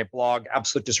or my blog,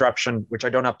 Absolute Disruption, which I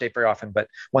don't update very often, but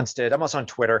once did. I'm also on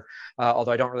Twitter,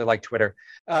 although I don't really like Twitter.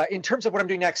 In terms of what I'm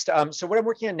doing next, so what I'm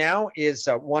working on now is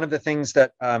one of the things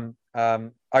that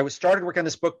I started working on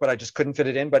this book, but I just couldn't fit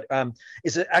it in, but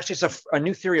it's a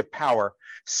new theory of power.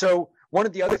 So one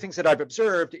of the other things that I've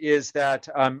observed is that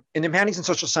in the humanities and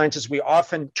social sciences, we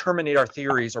often terminate our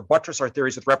theories or buttress our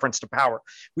theories with reference to power.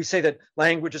 We say that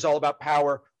language is all about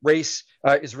power, race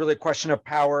is really a question of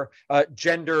power,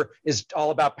 gender is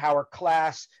all about power,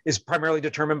 class is primarily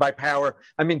determined by power.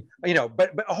 I mean,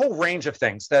 but a whole range of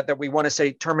things that we want to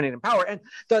say terminate in power. And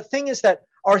the thing is that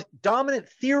our dominant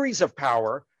theories of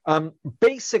power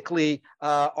basically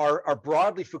are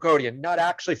broadly Foucauldian, not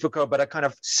actually Foucault, but a kind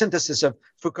of synthesis of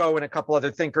Foucault and a couple other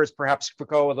thinkers, perhaps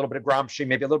Foucault, a little bit of Gramsci,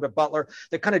 maybe a little bit Butler,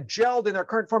 that kind of gelled in their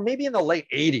current form, maybe in the late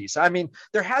 80s. I mean,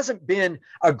 there hasn't been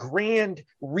a grand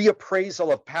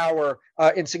reappraisal of power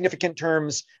in significant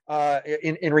terms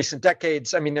in recent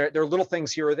decades. I mean, there are little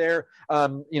things here or there.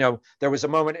 There was a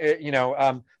moment,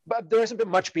 but there hasn't been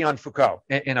much beyond Foucault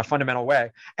in a fundamental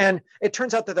way. And it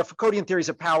turns out that the Foucauldian theories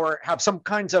of power have some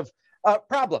kinds of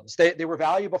problems. They were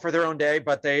valuable for their own day,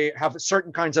 but they have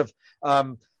certain kinds of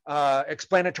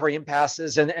explanatory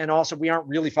impasses. And also, we aren't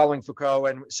really following Foucault.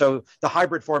 And so the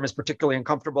hybrid form is particularly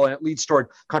uncomfortable, and it leads toward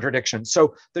contradiction.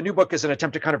 So the new book is an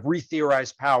attempt to kind of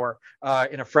re-theorize power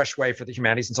in a fresh way for the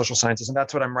humanities and social sciences. And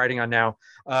that's what I'm writing on now.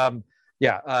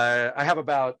 I have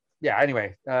about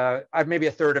anyway, I've maybe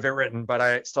a third of it written, but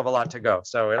I still have a lot to go.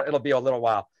 So it'll be a little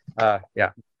while.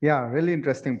 Yeah, really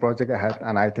interesting project ahead.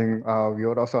 And I think we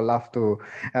would also love to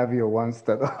have you once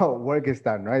that work is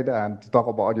done, right? And to talk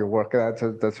about your work.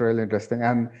 That's really interesting.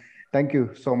 And thank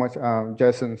you so much,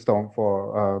 Jason Stone,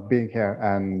 for being here.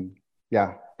 And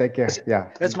take care.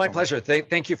 It's my pleasure.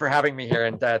 Thank you for having me here.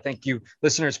 And thank you,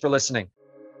 listeners, for listening.